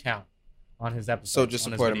his view count on his episodes. So just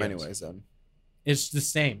support him anyways then. It's the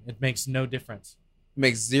same. It makes no difference. It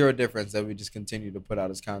makes zero difference that we just continue to put out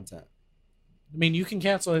his content. I mean, you can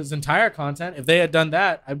cancel his entire content. If they had done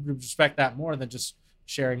that, I would respect that more than just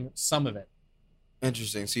sharing some of it.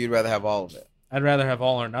 Interesting. So you'd rather have all of it? I'd rather have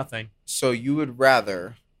all or nothing. So you would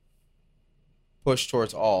rather push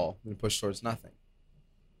towards all than push towards nothing?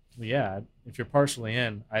 Well, yeah. If you're partially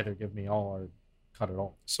in, either give me all or cut it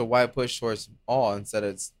all. So why push towards all instead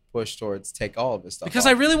of push towards take all of his stuff? Because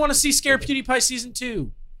I really want to see Scare PewDiePie season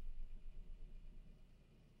 2.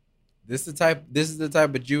 This is the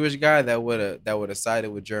type of Jewish guy that would have sided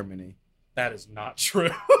with Germany. That is not true.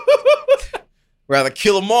 Rather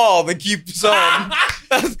kill them all than keep some.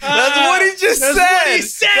 That's what he just said. What he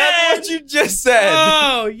said. That's what you just said.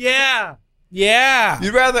 Oh, yeah. Yeah.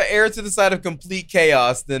 You'd rather err to the side of complete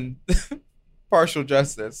chaos than partial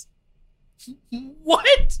justice.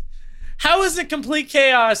 What? How is it complete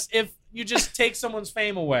chaos if you just take someone's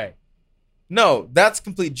fame away? No, that's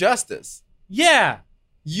complete justice. Yeah.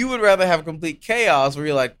 You would rather have complete chaos where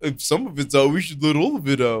you're like, if some of it's out, we should let all of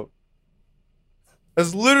it out.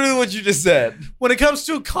 That's literally what you just said. When it comes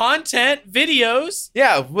to content, videos.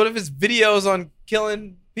 Yeah, what if it's videos on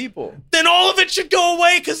killing people? Then all of it should go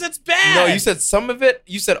away because it's bad. No, you said some of it.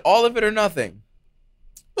 You said all of it or nothing.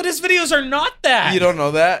 But his videos are not that. You don't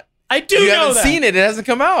know that. I do know that. You haven't seen it. It hasn't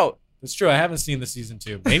come out. It's true. I haven't seen the season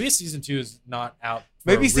 2. Maybe season 2 is not out.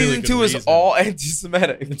 Maybe season 2 is all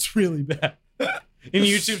anti-Semitic. It's really bad. And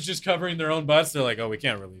YouTube's just covering their own butts. They're like, oh, we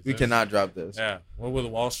can't release this. We cannot drop this. Yeah. What will the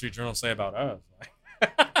Wall Street Journal say about us?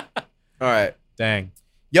 All right. Dang.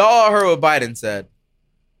 Y'all heard what Biden said.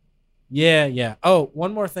 Yeah. Oh,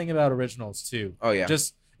 one more thing about originals, too. Oh, yeah.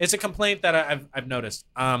 It's a complaint that I've noticed.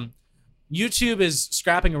 YouTube is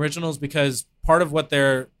scrapping originals because part of what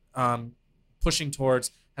they're pushing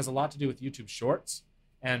towards has a lot to do with YouTube Shorts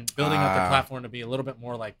and building up the platform to be a little bit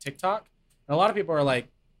more like TikTok. And a lot of people are like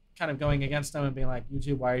kind of going against them and being like,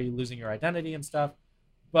 YouTube, why are you losing your identity and stuff?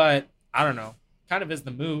 But I don't know. Kind of is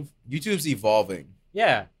the move. YouTube's evolving.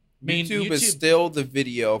 Yeah. I mean, YouTube is still the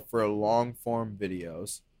video for long form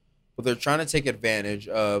videos, but they're trying to take advantage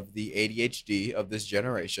of the ADHD of this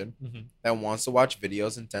generation that wants to watch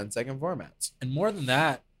videos in 10-second formats. And more than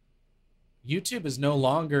that, YouTube is no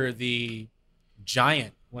longer the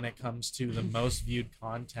giant when it comes to the most viewed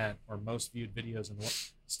content or most viewed videos in the world.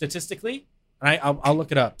 Statistically, and I'll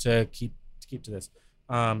look it up to keep to this.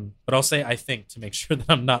 But I'll say I think to make sure that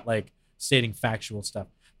I'm not like stating factual stuff.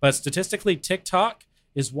 But statistically, TikTok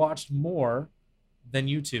is watched more than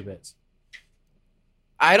YouTube is.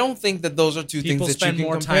 I don't think that those are two things that you can compare.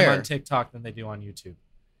 People spend more time on TikTok than they do on YouTube.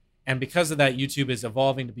 And because of that, YouTube is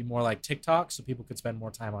evolving to be more like TikTok, so people could spend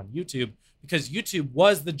more time on YouTube because YouTube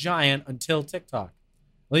was the giant until TikTok.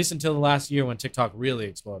 At least until the last year when TikTok really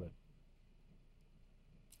exploded.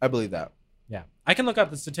 I believe that. Yeah. I can look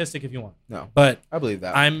up the statistic if you want. No. But I believe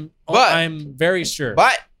that. I'm very sure.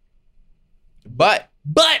 But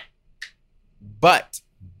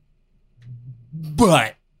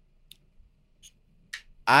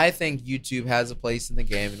I think YouTube has a place in the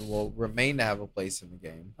game and will remain to have a place in the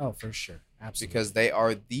game. Oh, for sure. Absolutely. Because they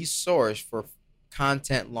are the source for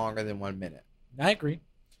content longer than 1 minute. I agree.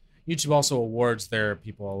 YouTube also awards their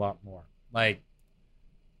people a lot more. Like,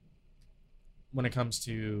 when it comes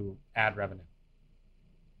to ad revenue.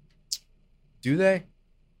 Do they?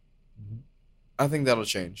 Mm-hmm. I think that'll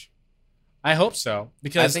change. I hope so.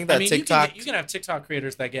 Because I think that TikTok... You can have TikTok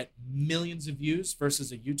creators that get millions of views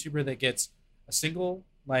versus a YouTuber that gets a single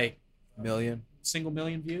million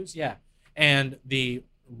views. Yeah. And the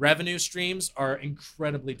revenue streams are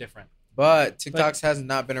incredibly different. But TikTok has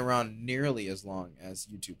not been around nearly as long as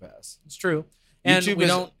YouTube has. It's true. And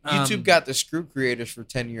YouTube got the screw creators for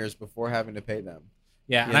 10 years before having to pay them.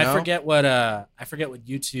 Yeah, and I forget what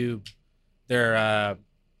YouTube their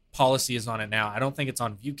policy is on it now. I don't think it's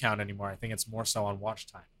on view count anymore. I think it's more so on watch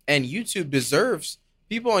time. And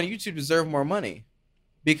people on YouTube deserve more money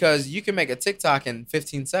because you can make a TikTok in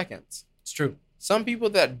 15 seconds. It's true. Some people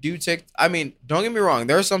that do don't get me wrong.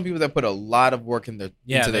 There are some people that put a lot of work into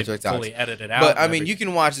their TikToks. Fully edit it out. But I mean, you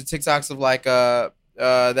can watch the TikToks of like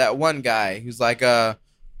that one guy who's like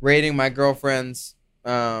rating my girlfriend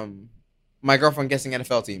guessing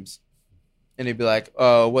NFL teams, and he'd be like,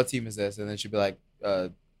 what team is this? And then she'd be like,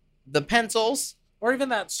 the Pencils. Or even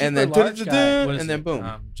that super and then large guy. And then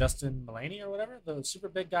boom. Justin Mulaney or whatever, the super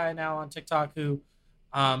big guy now on TikTok who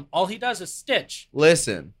all he does is stitch.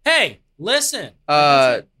 Listen.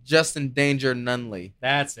 Justin Danger Nunley.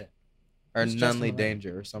 That's it. Or Nunley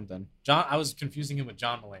Danger or something. I was confusing him with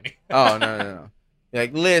John Mulaney. Oh, no.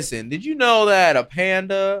 Like, listen, did you know that a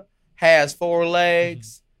panda has 4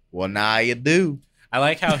 legs? Well, now you do. I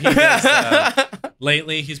like how he does,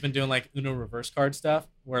 lately he's been doing like Uno reverse card stuff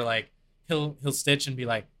where like he'll stitch and be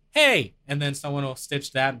like, hey, and then someone will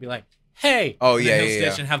stitch that and be like, hey. Oh, and yeah, then he'll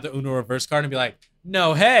stitch and have the Uno reverse card and be like,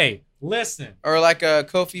 no, hey, listen. Or like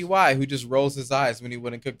Kofi Y, who just rolls his eyes when he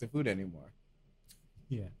wouldn't cook the food anymore.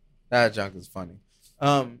 Yeah. That junk is funny.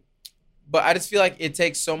 But I just feel like it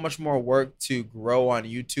takes so much more work to grow on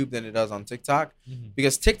YouTube than it does on TikTok. Mm-hmm.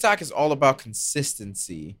 Because TikTok is all about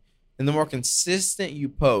consistency. And the more consistent you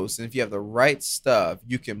post, and if you have the right stuff,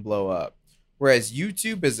 you can blow up. Whereas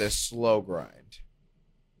YouTube is a slow grind.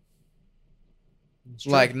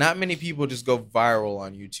 Like, not many people just go viral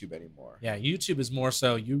on YouTube anymore. Yeah, YouTube is more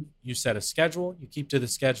so you set a schedule, you keep to the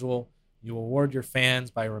schedule, you award your fans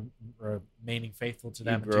by remaining faithful to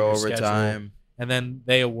them. You grow over time. And then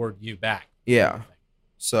they award you back. Yeah.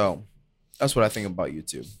 So that's what I think about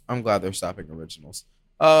YouTube. I'm glad they're stopping originals.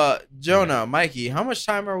 Jonah, Mikey, how much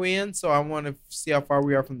time are we in? So I want to see how far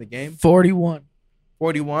we are from the game. 41.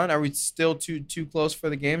 41. Are we still too close for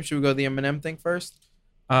the game? Should we go to the Eminem thing first?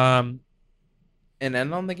 And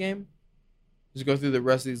end on the game? Just go through the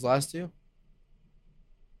rest of these last two?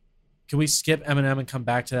 Can we skip Eminem and come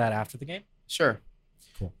back to that after the game? Sure.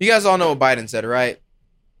 Cool. You guys all know what Biden said, right?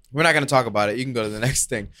 We're not going to talk about it. You can go to the next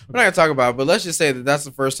thing. We're not going to talk about it, but let's just say that that's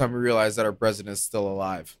the first time we realized that our president is still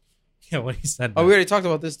alive. Yeah, what he said. Oh, we already talked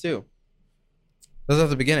about this too. That was at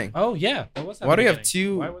the beginning. Oh, yeah. That was Why do we have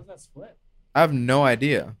two? Why was that split? I have no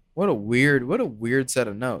idea. What a weird set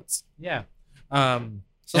of notes. Yeah. So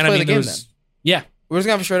let's play the game then. Yeah. We're just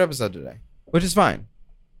going to have a short episode today, which is fine.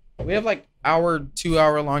 We have like 2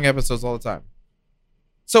 hour long episodes all the time.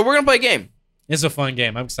 So we're going to play a game. It's a fun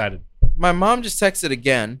game. I'm excited. My mom just texted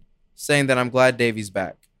again saying that I'm glad Davey's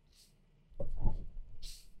back.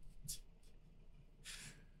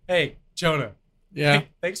 Hey, Jonah. Yeah. Hey,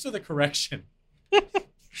 thanks for the correction.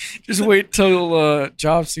 Just wait till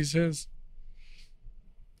Job sees his.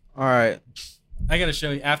 All right. I got to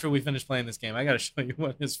show you, after we finish playing this game, I got to show you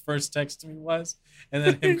what his first text to me was and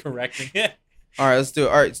then him correcting it. All right, let's do it.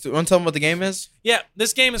 All right, want to tell them what the game is? Yeah,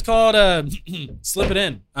 this game is called Slip It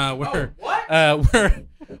In.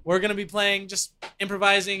 We're going to be playing, just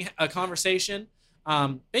improvising a conversation.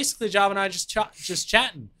 Basically, Job and I just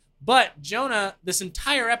chatting. But Jonah, this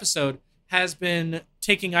entire episode, has been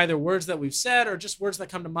taking either words that we've said or just words that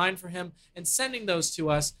come to mind for him and sending those to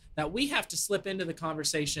us that we have to slip into the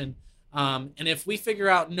conversation. And if we figure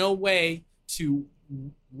out no way to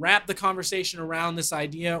wrap the conversation around this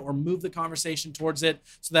idea or move the conversation towards it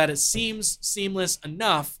so that it seems seamless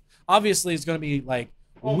enough, obviously it's going to be like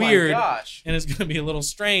weird and it's going to be a little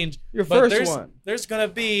strange. Your first one. There's going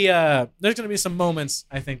to be some moments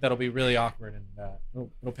I think that'll be really awkward and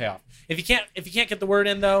it'll pay off. If you can't get the word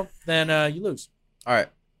in though, then you lose. All right.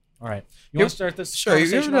 You want to start this? Sure. Have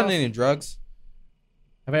you ever done any drugs?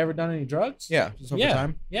 Have I ever done any drugs? Yeah. Just over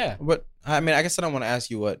time. Yeah. But I mean, I guess I don't want to ask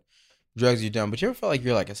you what drugs you've done, but you ever felt like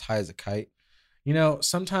you're like as high as a kite? You know,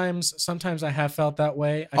 sometimes I have felt that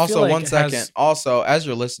way. Also, 1 second. Also, as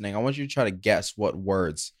you're listening, I want you to try to guess what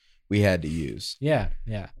words we had to use. Yeah.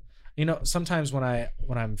 You know, sometimes when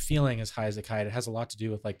I'm feeling as high as a kite, it has a lot to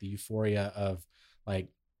do with like the euphoria of like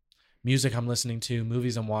music I'm listening to,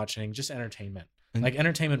 movies I'm watching, just entertainment. Like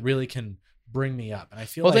entertainment really can bring me up, and I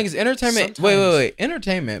feel. Well, the thing is, entertainment. Wait.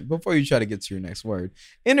 Entertainment. Before you try to get to your next word,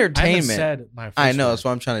 entertainment. I haven't said my first I know. word. That's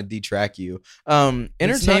why I'm trying to detract you.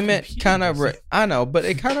 Entertainment kind of. I know, but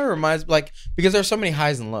it kind of reminds like because there's so many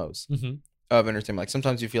highs and lows of entertainment. Like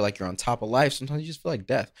sometimes you feel like you're on top of life. Sometimes you just feel like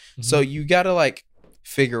death. So you gotta like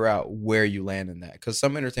figure out where you land in that because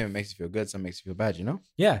some entertainment makes you feel good, some makes you feel bad. You know?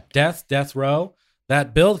 Yeah, death row.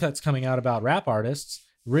 That bill that's coming out about rap artists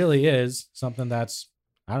really is something that's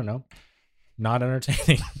not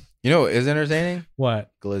entertaining. You know what is entertaining?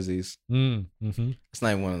 What? Glizzies. It's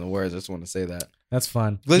not even one of the words. I just want to say that. That's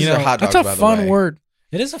fun. Glizzies are hot dogs, that's a fun word.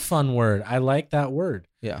 It is a fun word. I like that word.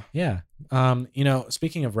 Yeah. Yeah. You know,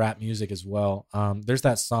 speaking of rap music as well, there's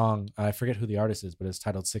that song. I forget who the artist is, but it's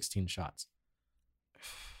titled 16 Shots.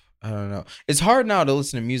 I don't know. It's hard now to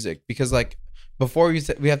listen to music because like before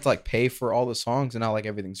we have to like pay for all the songs and now like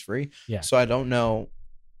everything's free. Yeah. So I don't know,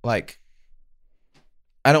 like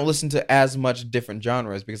I don't listen to as much different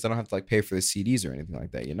genres because I don't have to like pay for the CDs or anything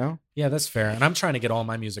like that, you know? Yeah, that's fair. And I'm trying to get all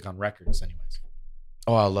my music on records anyways.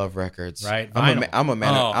 Oh, I love records. Right? I'm a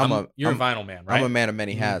man. You're a vinyl man, right? I'm a man of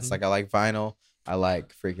many hats. Like I like vinyl. I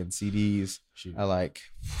like freaking CDs. Shoot. I like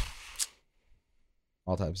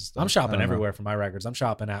all types of stuff. I'm shopping everywhere for my records. I'm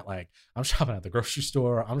shopping at the grocery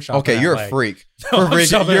store. I'm shopping. Okay, you're a freak. You're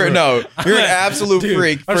an absolute dude,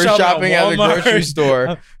 freak for shopping at the grocery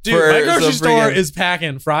store. Dude, my grocery store is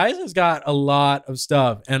packing. Fry's has got a lot of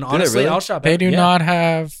stuff, and honestly, I'll shop. They do not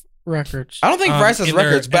have records. I don't think Fry's has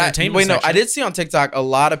records, but I did see on TikTok a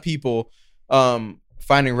lot of people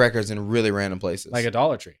finding records in really random places, like a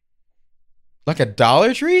Dollar Tree. Like a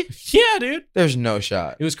Dollar Tree? Yeah, dude. There's no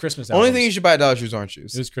shot. It was Christmas albums. Only thing you should buy at Dollar Tree is orange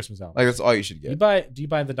juice. It was Christmas albums. Like that's all you should get. Do you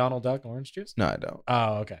buy the Donald Duck orange juice? No, I don't.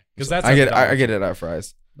 Oh, okay. Because that's I get it at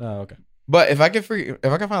Fry's. Oh, okay. But if I can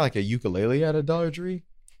find like a ukulele at a Dollar Tree,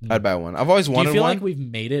 I'd buy one. I've always wanted one. Do you feel like we've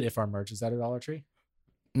made it if our merch is at a Dollar Tree?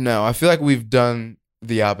 No, I feel like we've done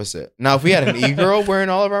the opposite. Now, if we had an e-girl wearing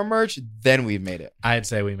all of our merch, then we've made it. I'd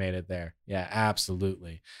say we made it there. Yeah,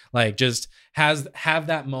 absolutely. Like just have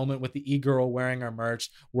that moment with the e-girl wearing our merch,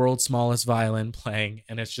 world's smallest violin playing,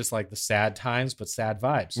 and it's just like the sad times, but sad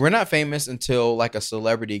vibes. We're not famous until like a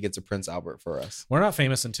celebrity gets a Prince Albert for us. We're not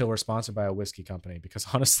famous until we're sponsored by a whiskey company because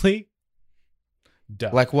honestly, duh.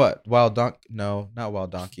 Like what? Wild Donkey? No, not Wild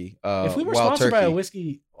Donkey. If we were sponsored by a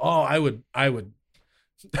whiskey, I would. I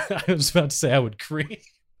was about to say I would cream.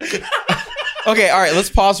 Okay, all right.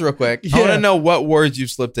 Let's pause real quick. Yeah. I want to know what words you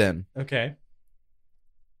slipped in. Okay.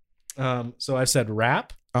 So I said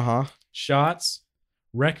rap, shots,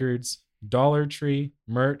 records, Dollar Tree,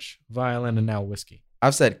 merch, violin, and now whiskey.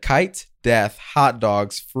 I've said kite, death, hot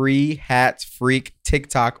dogs, free, hats, freak,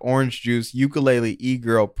 TikTok, orange juice, ukulele,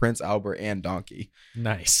 e-girl, Prince Albert, and donkey.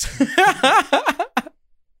 Nice. All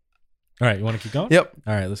right, you want to keep going? Yep.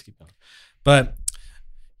 All right, let's keep going. But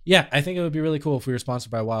yeah, I think it would be really cool if we were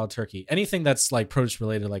sponsored by Wild Turkey. Anything that's like produce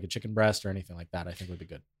related, like a chicken breast or anything like that, I think would be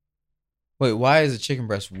good. Wait, why is a chicken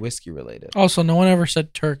breast whiskey related? Also, no one ever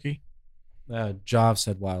said turkey. Jav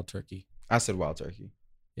said Wild Turkey. I said Wild Turkey.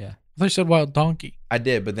 Yeah, I thought you said Wild Donkey. I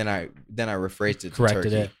did, but then I rephrased it. Corrected to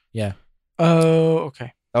turkey. it. Yeah. Oh,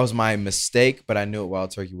 okay. That was my mistake, but I knew what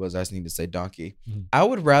Wild Turkey was. I just need to say donkey. Mm-hmm. I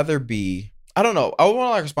would rather be. I don't know. I would want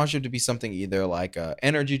like a sponsorship to be something either like a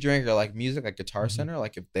energy drink or like music, like Guitar Center.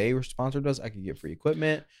 Like if they were sponsored us, I could get free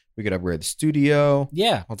equipment. We could upgrade the studio.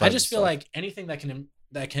 Yeah, I just feel like anything that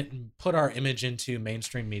can put our image into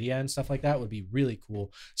mainstream media and stuff like that would be really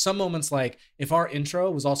cool. Some moments like if our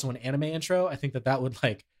intro was also an anime intro, I think that would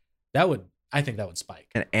spike.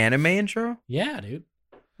 An anime intro? Yeah, dude.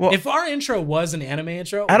 Well, if our intro was an anime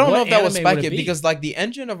intro, I don't know if that would spike it because like the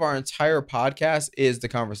engine of our entire podcast is the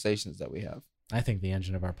conversations that we have. I think the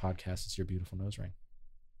engine of our podcast is your beautiful nose ring.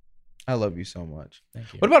 I love you so much.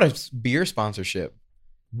 Thank you. What about a beer sponsorship?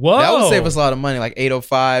 Whoa. That would save us a lot of money, like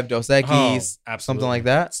 805, Dos Equis, something like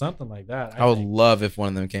that. Something like that. I would love if one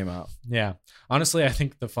of them came out. Yeah. Honestly, I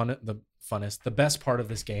think the best part of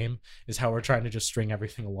this game is how we're trying to just string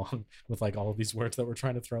everything along with like all of these words that we're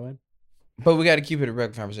trying to throw in. But we got to keep it a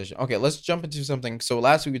regular conversation. Okay, let's jump into something. So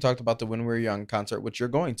last week we talked about the When We Were Young concert, which you're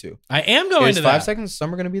going to. I am going to that. 5 Seconds of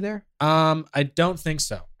Summer going to be there? I don't think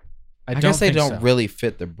so. I guess they don't really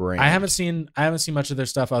fit the brand. I haven't seen much of their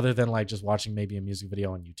stuff other than like just watching maybe a music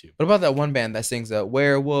video on YouTube. What about that one band that sings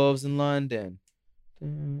Werewolves in London?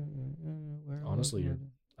 Honestly,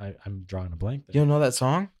 I'm drawing a blank there. You don't know that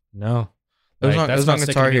song? No. It was on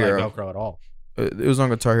Guitar Hero. Like Velcro at all. It was on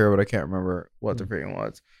Guitar Hero, but I can't remember what the freaking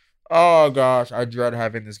was. Oh gosh, I dread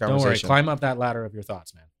having this conversation. Don't worry, climb up that ladder of your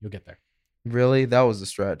thoughts, man. You'll get there. Really? That was a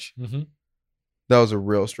stretch. Mm-hmm. That was a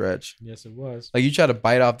real stretch. Yes, it was. Like you try to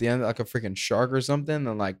bite off the end like a freaking shark or something,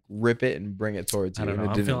 and like rip it and bring it towards you. I don't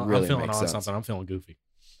know. I'm feeling on something. I'm feeling goofy.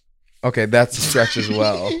 Okay, that's a stretch as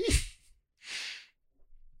well.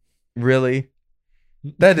 Really?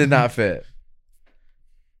 That did not fit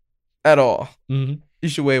at all. Mm-hmm. You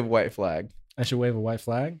should wave a white flag. I should wave a white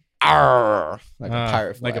flag. Arr, like a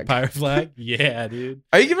pirate flag. Like a pirate flag? Yeah, dude.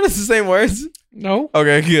 Are you giving us the same words? No.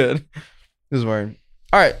 Okay, good. This word.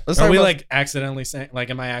 All right, let's talk about... like accidentally saying,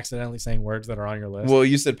 like, am I accidentally saying words that are on your list? Well,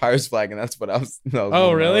 you said pirate's flag, and that's what I was...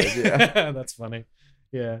 Oh, really? Yeah. That's funny.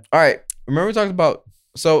 Yeah. All right. Remember we talked about...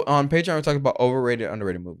 So on Patreon, we talked about overrated,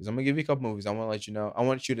 underrated movies. I'm going to give you a couple movies. I want to let you know. I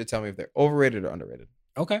want you to tell me if they're overrated or underrated.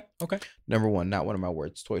 Okay. Number 1, not one of my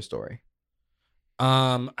words, Toy Story.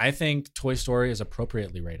 I think Toy Story is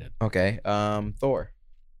appropriately rated. Okay. Thor.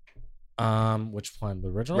 Which one? The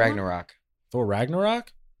original Ragnarok. One? Thor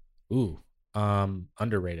Ragnarok? Ooh.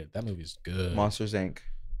 Underrated. That movie's good. Monsters Inc.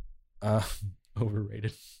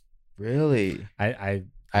 Overrated. Really? I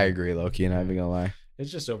agree, Loki, and I'm not even gonna lie.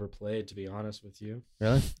 It's just overplayed, to be honest with you.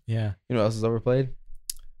 Really? Yeah. You know what else is overplayed?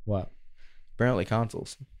 What? Apparently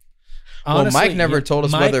consoles. Honestly, Mike never told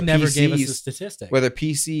us Mike never gave us a statistic. whether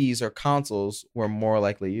PCs or consoles were more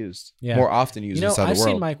likely used, more often used inside the world. I've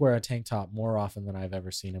seen Mike wear a tank top more often than I've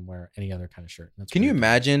ever seen him wear any other kind of shirt. Can you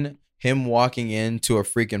imagine him walking into a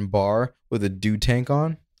freaking bar with a dude tank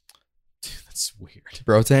on? Dude, that's weird.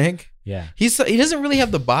 Bro tank? Yeah. He doesn't really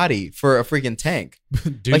have the body for a freaking tank.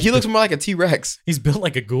 Dude, like he looks more like a T-Rex. He's built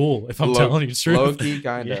like a ghoul, if I'm telling you the truth. Low-key,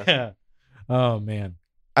 kinda. Yeah. Oh man.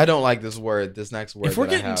 I don't like this next word. If we're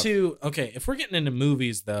getting into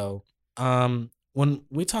movies though, when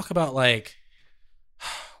we talk about like,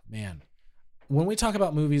 man, when we talk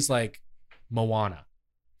about movies like Moana,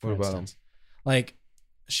 for instance, like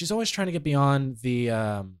she's always trying to get beyond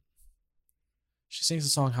the. She sings the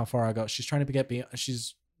song "How Far I Go." She's trying to get beyond.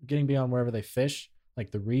 She's getting beyond wherever they fish,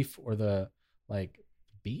 like the reef or the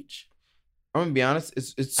beach. I'm gonna be honest.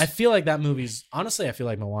 It's. I feel like that movie's honestly. I feel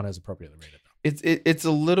like Moana is appropriately rated. It's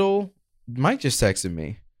a little. Mike just texted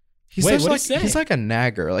me. He's like a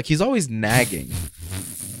nagger. Like he's always nagging.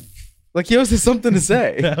 Like he always has something to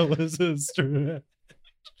say. That was a stretch.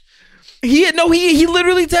 He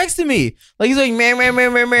literally texted me. Like he's like, man,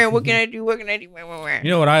 what can I do? What can I do? You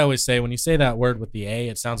know what I always say? When you say that word with the A,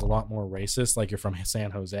 it sounds a lot more racist, like you're from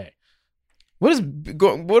San Jose. What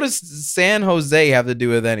does San Jose have to do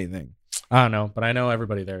with anything? I don't know, but I know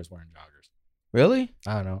everybody there is wearing joggers. Really?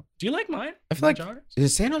 I don't know. Do you like mine? I feel like joggers?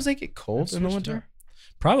 Does San Jose get cold in the winter?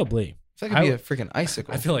 Probably. I feel like it'd be a freaking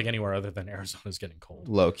icicle. I feel like anywhere other than Arizona is getting cold.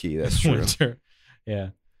 Low key, that's true. Winter. Yeah.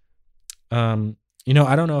 You know,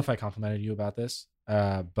 I don't know if I complimented you about this,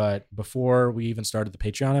 but before we even started the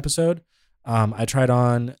Patreon episode, I tried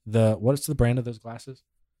on what's the brand of those glasses?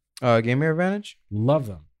 Game Air Advantage. Love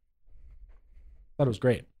them. Thought it was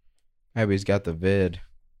great. Abby's got the vid.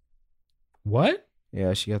 What?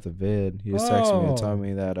 Yeah, she got the vid. He just texted me and told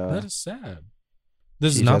me that. That is sad.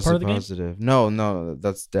 This is not part of the positive. Game? No,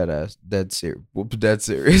 that's dead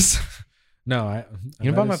serious. No,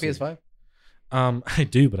 you know about my PS5? I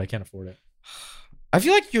do, but I can't afford it. I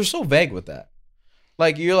feel like you're so vague with that.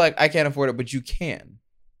 Like you're like, I can't afford it, but you can.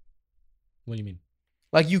 What do you mean?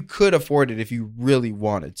 Like you could afford it if you really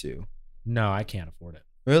wanted to. No, I can't afford it.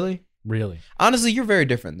 Really? Really? Honestly, you're very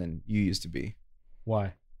different than you used to be.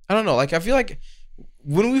 Why? I don't know. Like I feel like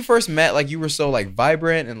when we first met, like you were so like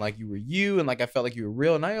vibrant and like you were you and like I felt like you were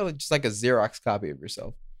real. Now you're just like a Xerox copy of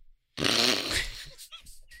yourself.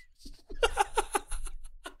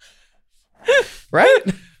 Right?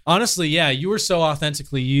 Honestly, yeah, you were so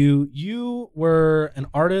authentically you. You were an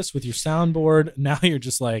artist with your soundboard. Now you're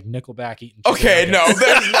just like Nickelback eating. Okay, no,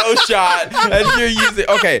 there's no shot that you're using.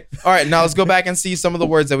 Okay, all right, now let's go back and see some of the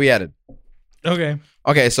words that we added.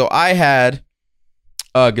 Okay, so I had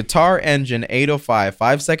Guitar Engine, 805,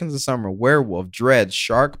 5 Seconds of Summer, Werewolf, Dread,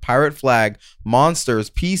 Shark, Pirate Flag, Monsters,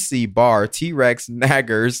 PC, Bar, T-Rex,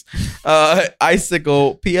 Naggers,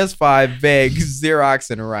 Icicle, PS5, Vague, Xerox,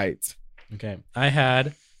 and Right. Okay, I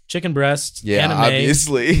had chicken breast, anime,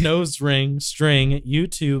 obviously, nose ring, string,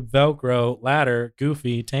 YouTube, Velcro, ladder,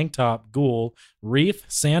 Goofy, tank top, ghoul, reef,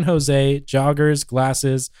 San Jose, joggers,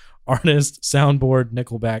 glasses, artist, soundboard,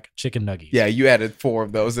 Nickelback, chicken nuggies. Yeah, you added 4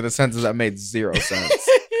 of those in a sentence that made 0 sense.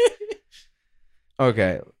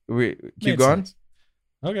 Okay, we keep going. Sense.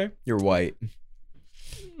 Okay, you're white.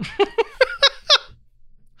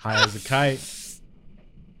 High as a kite.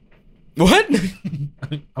 What?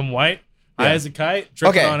 I'm white. High as a kite.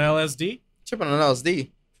 Tripping on LSD. Tripping on LSD.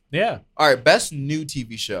 Yeah. All right. Best new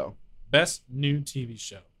TV show. Best new TV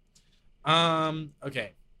show.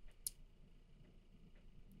 Okay.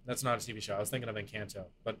 That's not a TV show. I was thinking of Encanto,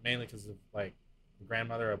 but mainly because of like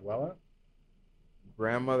Grandmother Abuela.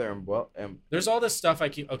 Grandmother and there's all this stuff I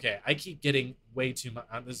keep getting way too much.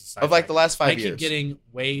 This is of like the last 5 years. I keep getting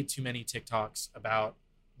way too many TikToks about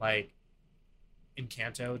like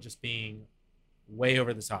Encanto just being way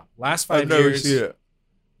over the top. Last 5 years. I've never seen it.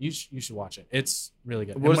 You should watch it. It's really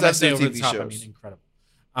good. What does that say over TV the top? Shows? I mean, incredible.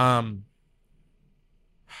 I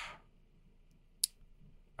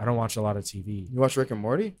don't watch a lot of TV. You watch Rick and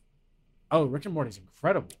Morty? Oh, Rick and Morty's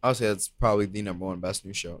incredible. I would say that's probably the #1 best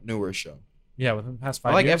newer show. Yeah, within the past 5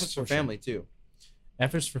 years. I like F is for Family too.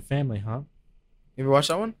 F is for Family, huh? You ever watched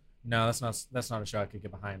that one? No, that's not a show I could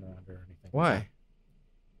get behind or anything. Why?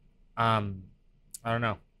 I don't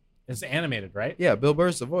know. It's animated, right? Yeah, Bill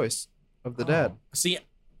Burr's the voice of the dad. See,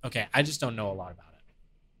 okay, I just don't know a lot about it.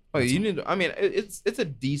 Oh, you need to, I mean, it's a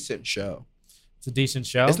decent show. It's a decent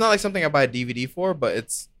show. It's not like something I buy a DVD for, but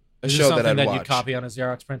it's a is show that I'd watch. watch. You'd copy on a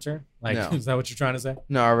Xerox printer? Like, no. Is that what you're trying to say?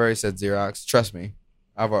 No, I've already said Xerox. Trust me.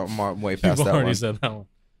 I'm way past that one. You've already said that one.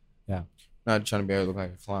 Yeah. Not trying to be able to look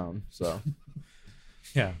like a clown, so.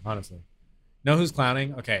 Yeah, honestly. Know who's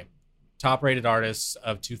clowning? Okay. top rated artists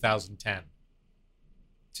of 2010.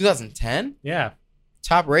 2010? Yeah.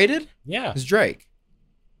 Top rated? Yeah. It's Drake.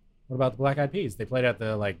 What about the Black Eyed Peas? They played at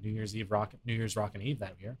the New Year's Rockin' Eve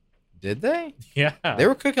that year. Did they? Yeah. They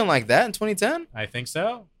were cooking like that in 2010? I think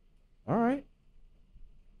so. All right.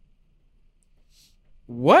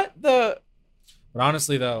 What the? But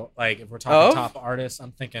honestly, though, like if we're talking top artists,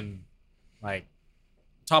 I'm thinking like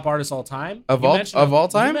top artists all time. Of all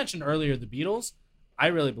time? You mentioned earlier the Beatles. I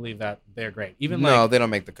really believe that they're great. Even no, they don't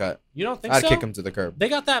make the cut. You don't think so? I'd kick them to the curb. They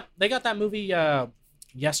got that movie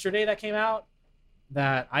yesterday that came out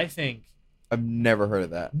that I think I've never heard of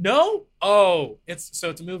that. No? Oh, it's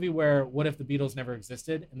a movie where what if the Beatles never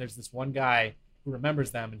existed and there's this one guy who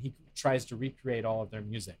remembers them and he tries to recreate all of their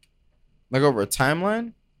music. Like over a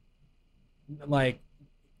timeline? Like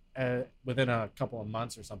within a couple of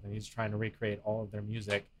months or something, he's trying to recreate all of their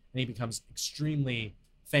music and he becomes extremely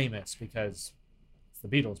famous because it's the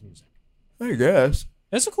Beatles music. I guess.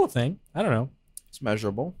 It's a cool thing. I don't know. It's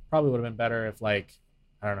measurable. Probably would have been better if I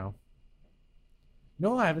don't know. You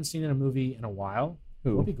know who I haven't seen in a movie in a while?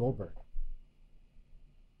 Who? Whoopi Goldberg.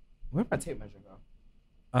 Where'd my tape measure go?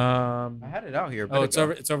 I had it out here. It's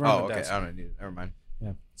over on the desk. I don't need it. Never mind.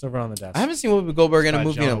 Yeah, it's over on the desk. I haven't seen Whoopi Goldberg in a By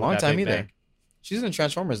movie John in a with long that time big either. bang. She's in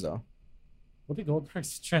Transformers though. Whoopi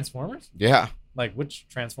Goldberg's Transformers? Yeah. Like which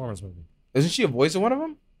Transformers movie? Isn't she a voice of one of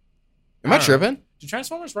them? Am I I don't tripping? Do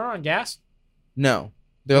Transformers run on gas? No.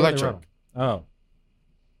 They're What do they electric. run on? Oh.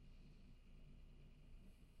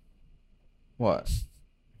 What?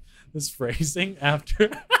 This phrasing after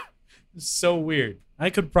is so weird. I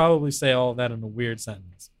could probably say all of that in a weird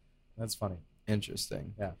sentence. That's funny.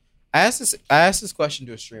 Interesting. Yeah. I asked this question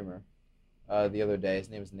to a streamer the other day. His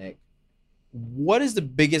name is Nick. What is the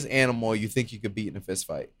biggest animal you think you could beat in a fist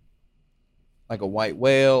fight? Like a white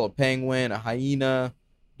whale, a penguin, a hyena,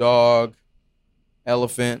 dog,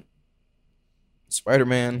 elephant,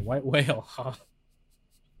 Spider-Man. White whale, huh?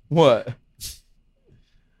 What?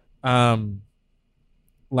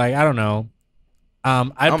 Like I don't know.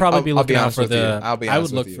 I'd probably be looking out for the. I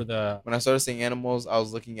would look for the. When I started seeing animals, I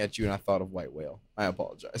was looking at you and I thought of white whale. I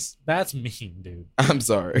apologize. That's mean, dude. I'm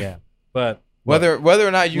sorry. Yeah, but whether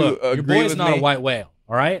or not you look, agree your boy's with not me, a white whale.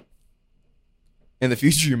 All right. In the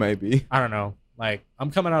future, you might be. I don't know. Like I'm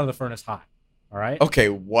coming out of the furnace hot. All right. Okay,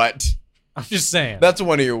 what? I'm just saying. That's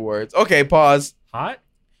one of your words. Okay, pause. Hot.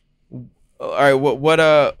 All right.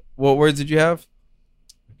 What words did you have?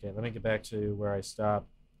 Okay, let me get back to where I stopped.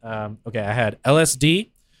 Okay, I had LSD,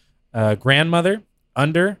 grandmother,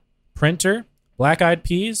 under, printer, Black Eyed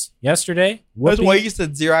Peas, yesterday. That's why you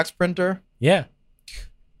said Xerox printer. Yeah,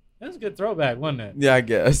 that's a good throwback, wasn't it? Yeah, I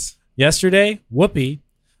guess. Yesterday, Whoopi,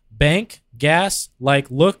 bank, gas, like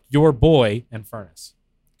look your boy, and furnace.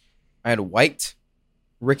 I had white,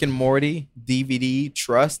 Rick and Morty, DVD,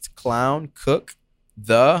 trust, clown, cook,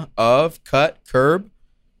 the, of, cut, curb,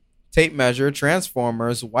 tape measure,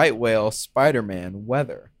 Transformers, white whale, Spider-Man,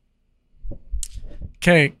 weather.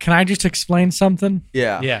 Okay, can I just explain something?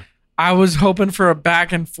 Yeah. Yeah. I was hoping for a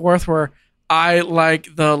back and forth where I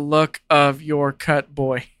like the look of your cut,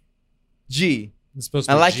 boy. G. It's supposed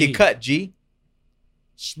to I be like G. your cut, G.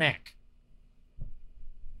 Smack.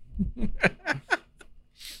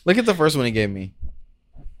 Look at the first one he gave me.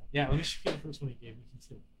 Yeah, let me show you the first one he gave me.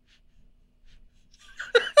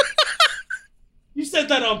 You said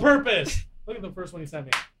that on purpose. Look at the first one he sent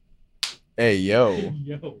me. Hey, yo.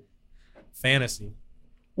 Yo. Fantasy.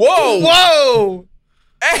 Whoa. Whoa.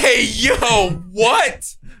 Hey, yo.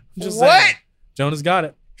 What? Just what? saying. Jonah's got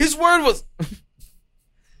it. His word was...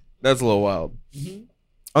 That's a little wild. Mm-hmm.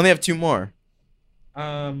 I only have 2 more.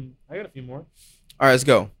 I got a few more. All right, let's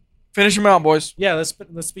go. Finish them out, boys. Yeah, let's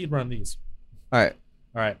speed run these. All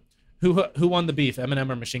right. Who won the beef, Eminem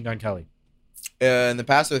or Machine Gun Kelly? In the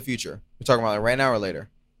past or the future? We're talking about it right now or later?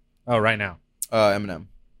 Oh, right now. Eminem.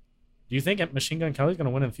 Do you think Machine Gun Kelly's gonna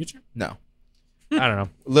win in the future? No. I don't know.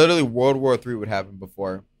 Literally, World War III would happen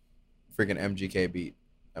before freaking MGK beat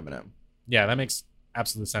Eminem. Yeah, that makes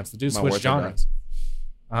absolute sense. The dude My switched words are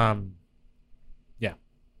genres. Yeah.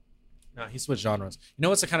 No, he switched genres. You know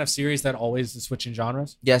what's the kind of series that always is switching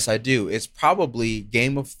genres? Yes, I do. It's probably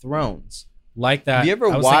Game of Thrones. Like that. Have you ever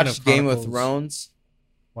I was thinking watched of Game of Chronicles. Thrones?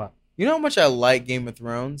 What? You know how much I like Game of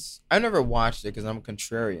Thrones? I've never watched it because I'm a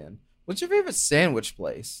contrarian. What's your favorite sandwich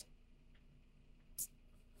place?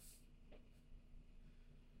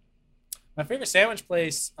 My favorite sandwich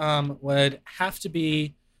place would have to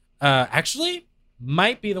be, actually,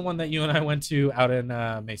 might be the one that you and I went to out in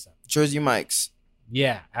Mesa. Jersey Mike's.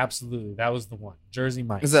 Yeah, absolutely. That was the one. Jersey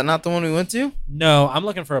Mike's. Is that not the one we went to? No, I'm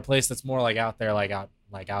looking for a place that's more like out there, like out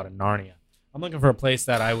in Narnia. I'm looking for a place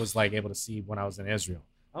that I was like able to see when I was in Israel.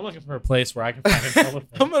 I'm looking for a place where I can find an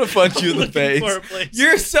elephant. I'm gonna punch you in the face.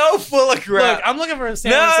 You're so full of crap. Look, I'm looking for a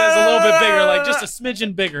sandwich that's a little bit bigger, like just a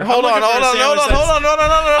smidgen bigger. Hold on.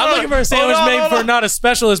 I'm looking for a sandwich made for not a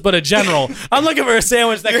specialist but a general. I'm looking for a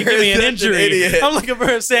sandwich that can give me an injury. I'm looking for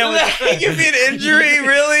a sandwich that can give me an injury,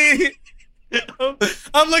 really?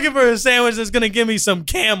 I'm looking for a sandwich that's gonna give me some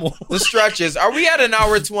camel. The stretches. Are we at an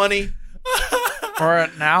hour 20? Or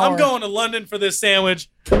an hour? I'm going to London for this sandwich.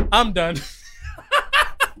 I'm done.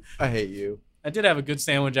 I hate you. I did have a good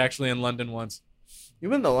sandwich actually in London once. You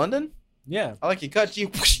been to London? Yeah. I like you cut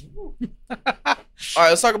you. All right,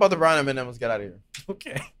 let's talk about the brown M&M. Let's get out of here.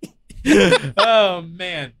 Okay. Oh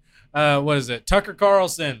man. What is it? Tucker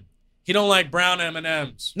Carlson. He don't like brown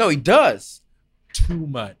M&Ms. No, he does. Too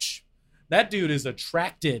much. That dude is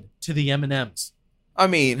attracted to the M&Ms. I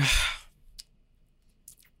mean,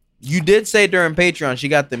 you did say during Patreon she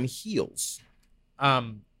got them heels.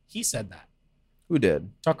 He said that. Who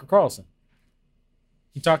did? Tucker Carlson.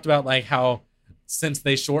 He talked about like how since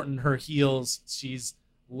they shortened her heels, she's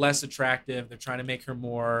less attractive. They're trying to make her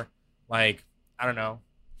more like, I don't know,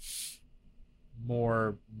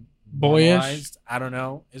 more boyish. I don't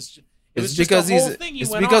know. It's because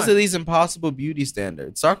of these impossible beauty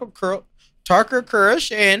standards. Tucker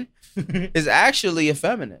Carlson is actually a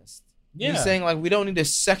feminist. Yeah. He's saying like we don't need to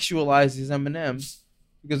sexualize these M&Ms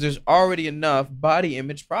because there's already enough body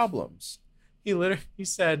image problems. He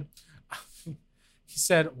said,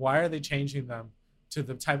 why are they changing them to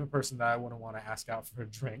the type of person that I wouldn't want to ask out for a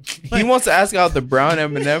drink? He wants to ask out the brown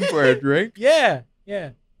M&M for a drink? Yeah.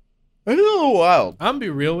 That's a little wild. I'm gonna be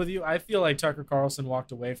real with you. I feel like Tucker Carlson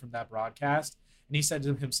walked away from that broadcast and he said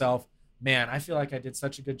to himself, man, I feel like I did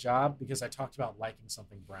such a good job because I talked about liking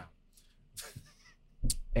something brown.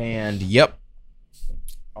 And yep.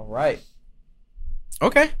 All right.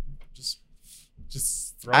 Okay.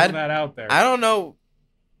 Just throwing that out there. I don't know.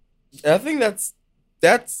 I think that's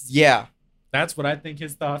yeah. That's what I think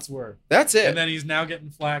his thoughts were. That's it. And then he's now getting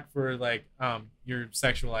flack for like you're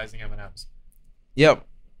sexualizing M&Ms. Yep.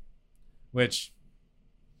 Which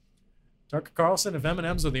Tucker Carlson, if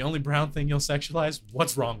M&Ms are the only brown thing you'll sexualize,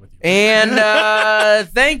 what's wrong with you? And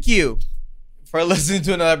thank you for listening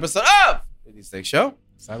to another episode of the Steak Show.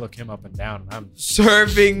 I look him up and down and I'm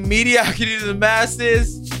serving mediocrity to the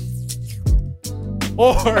masses.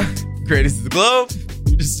 Or greatest of the globe.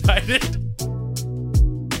 You decided.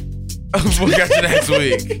 We'll catch you next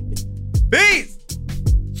week. Peace.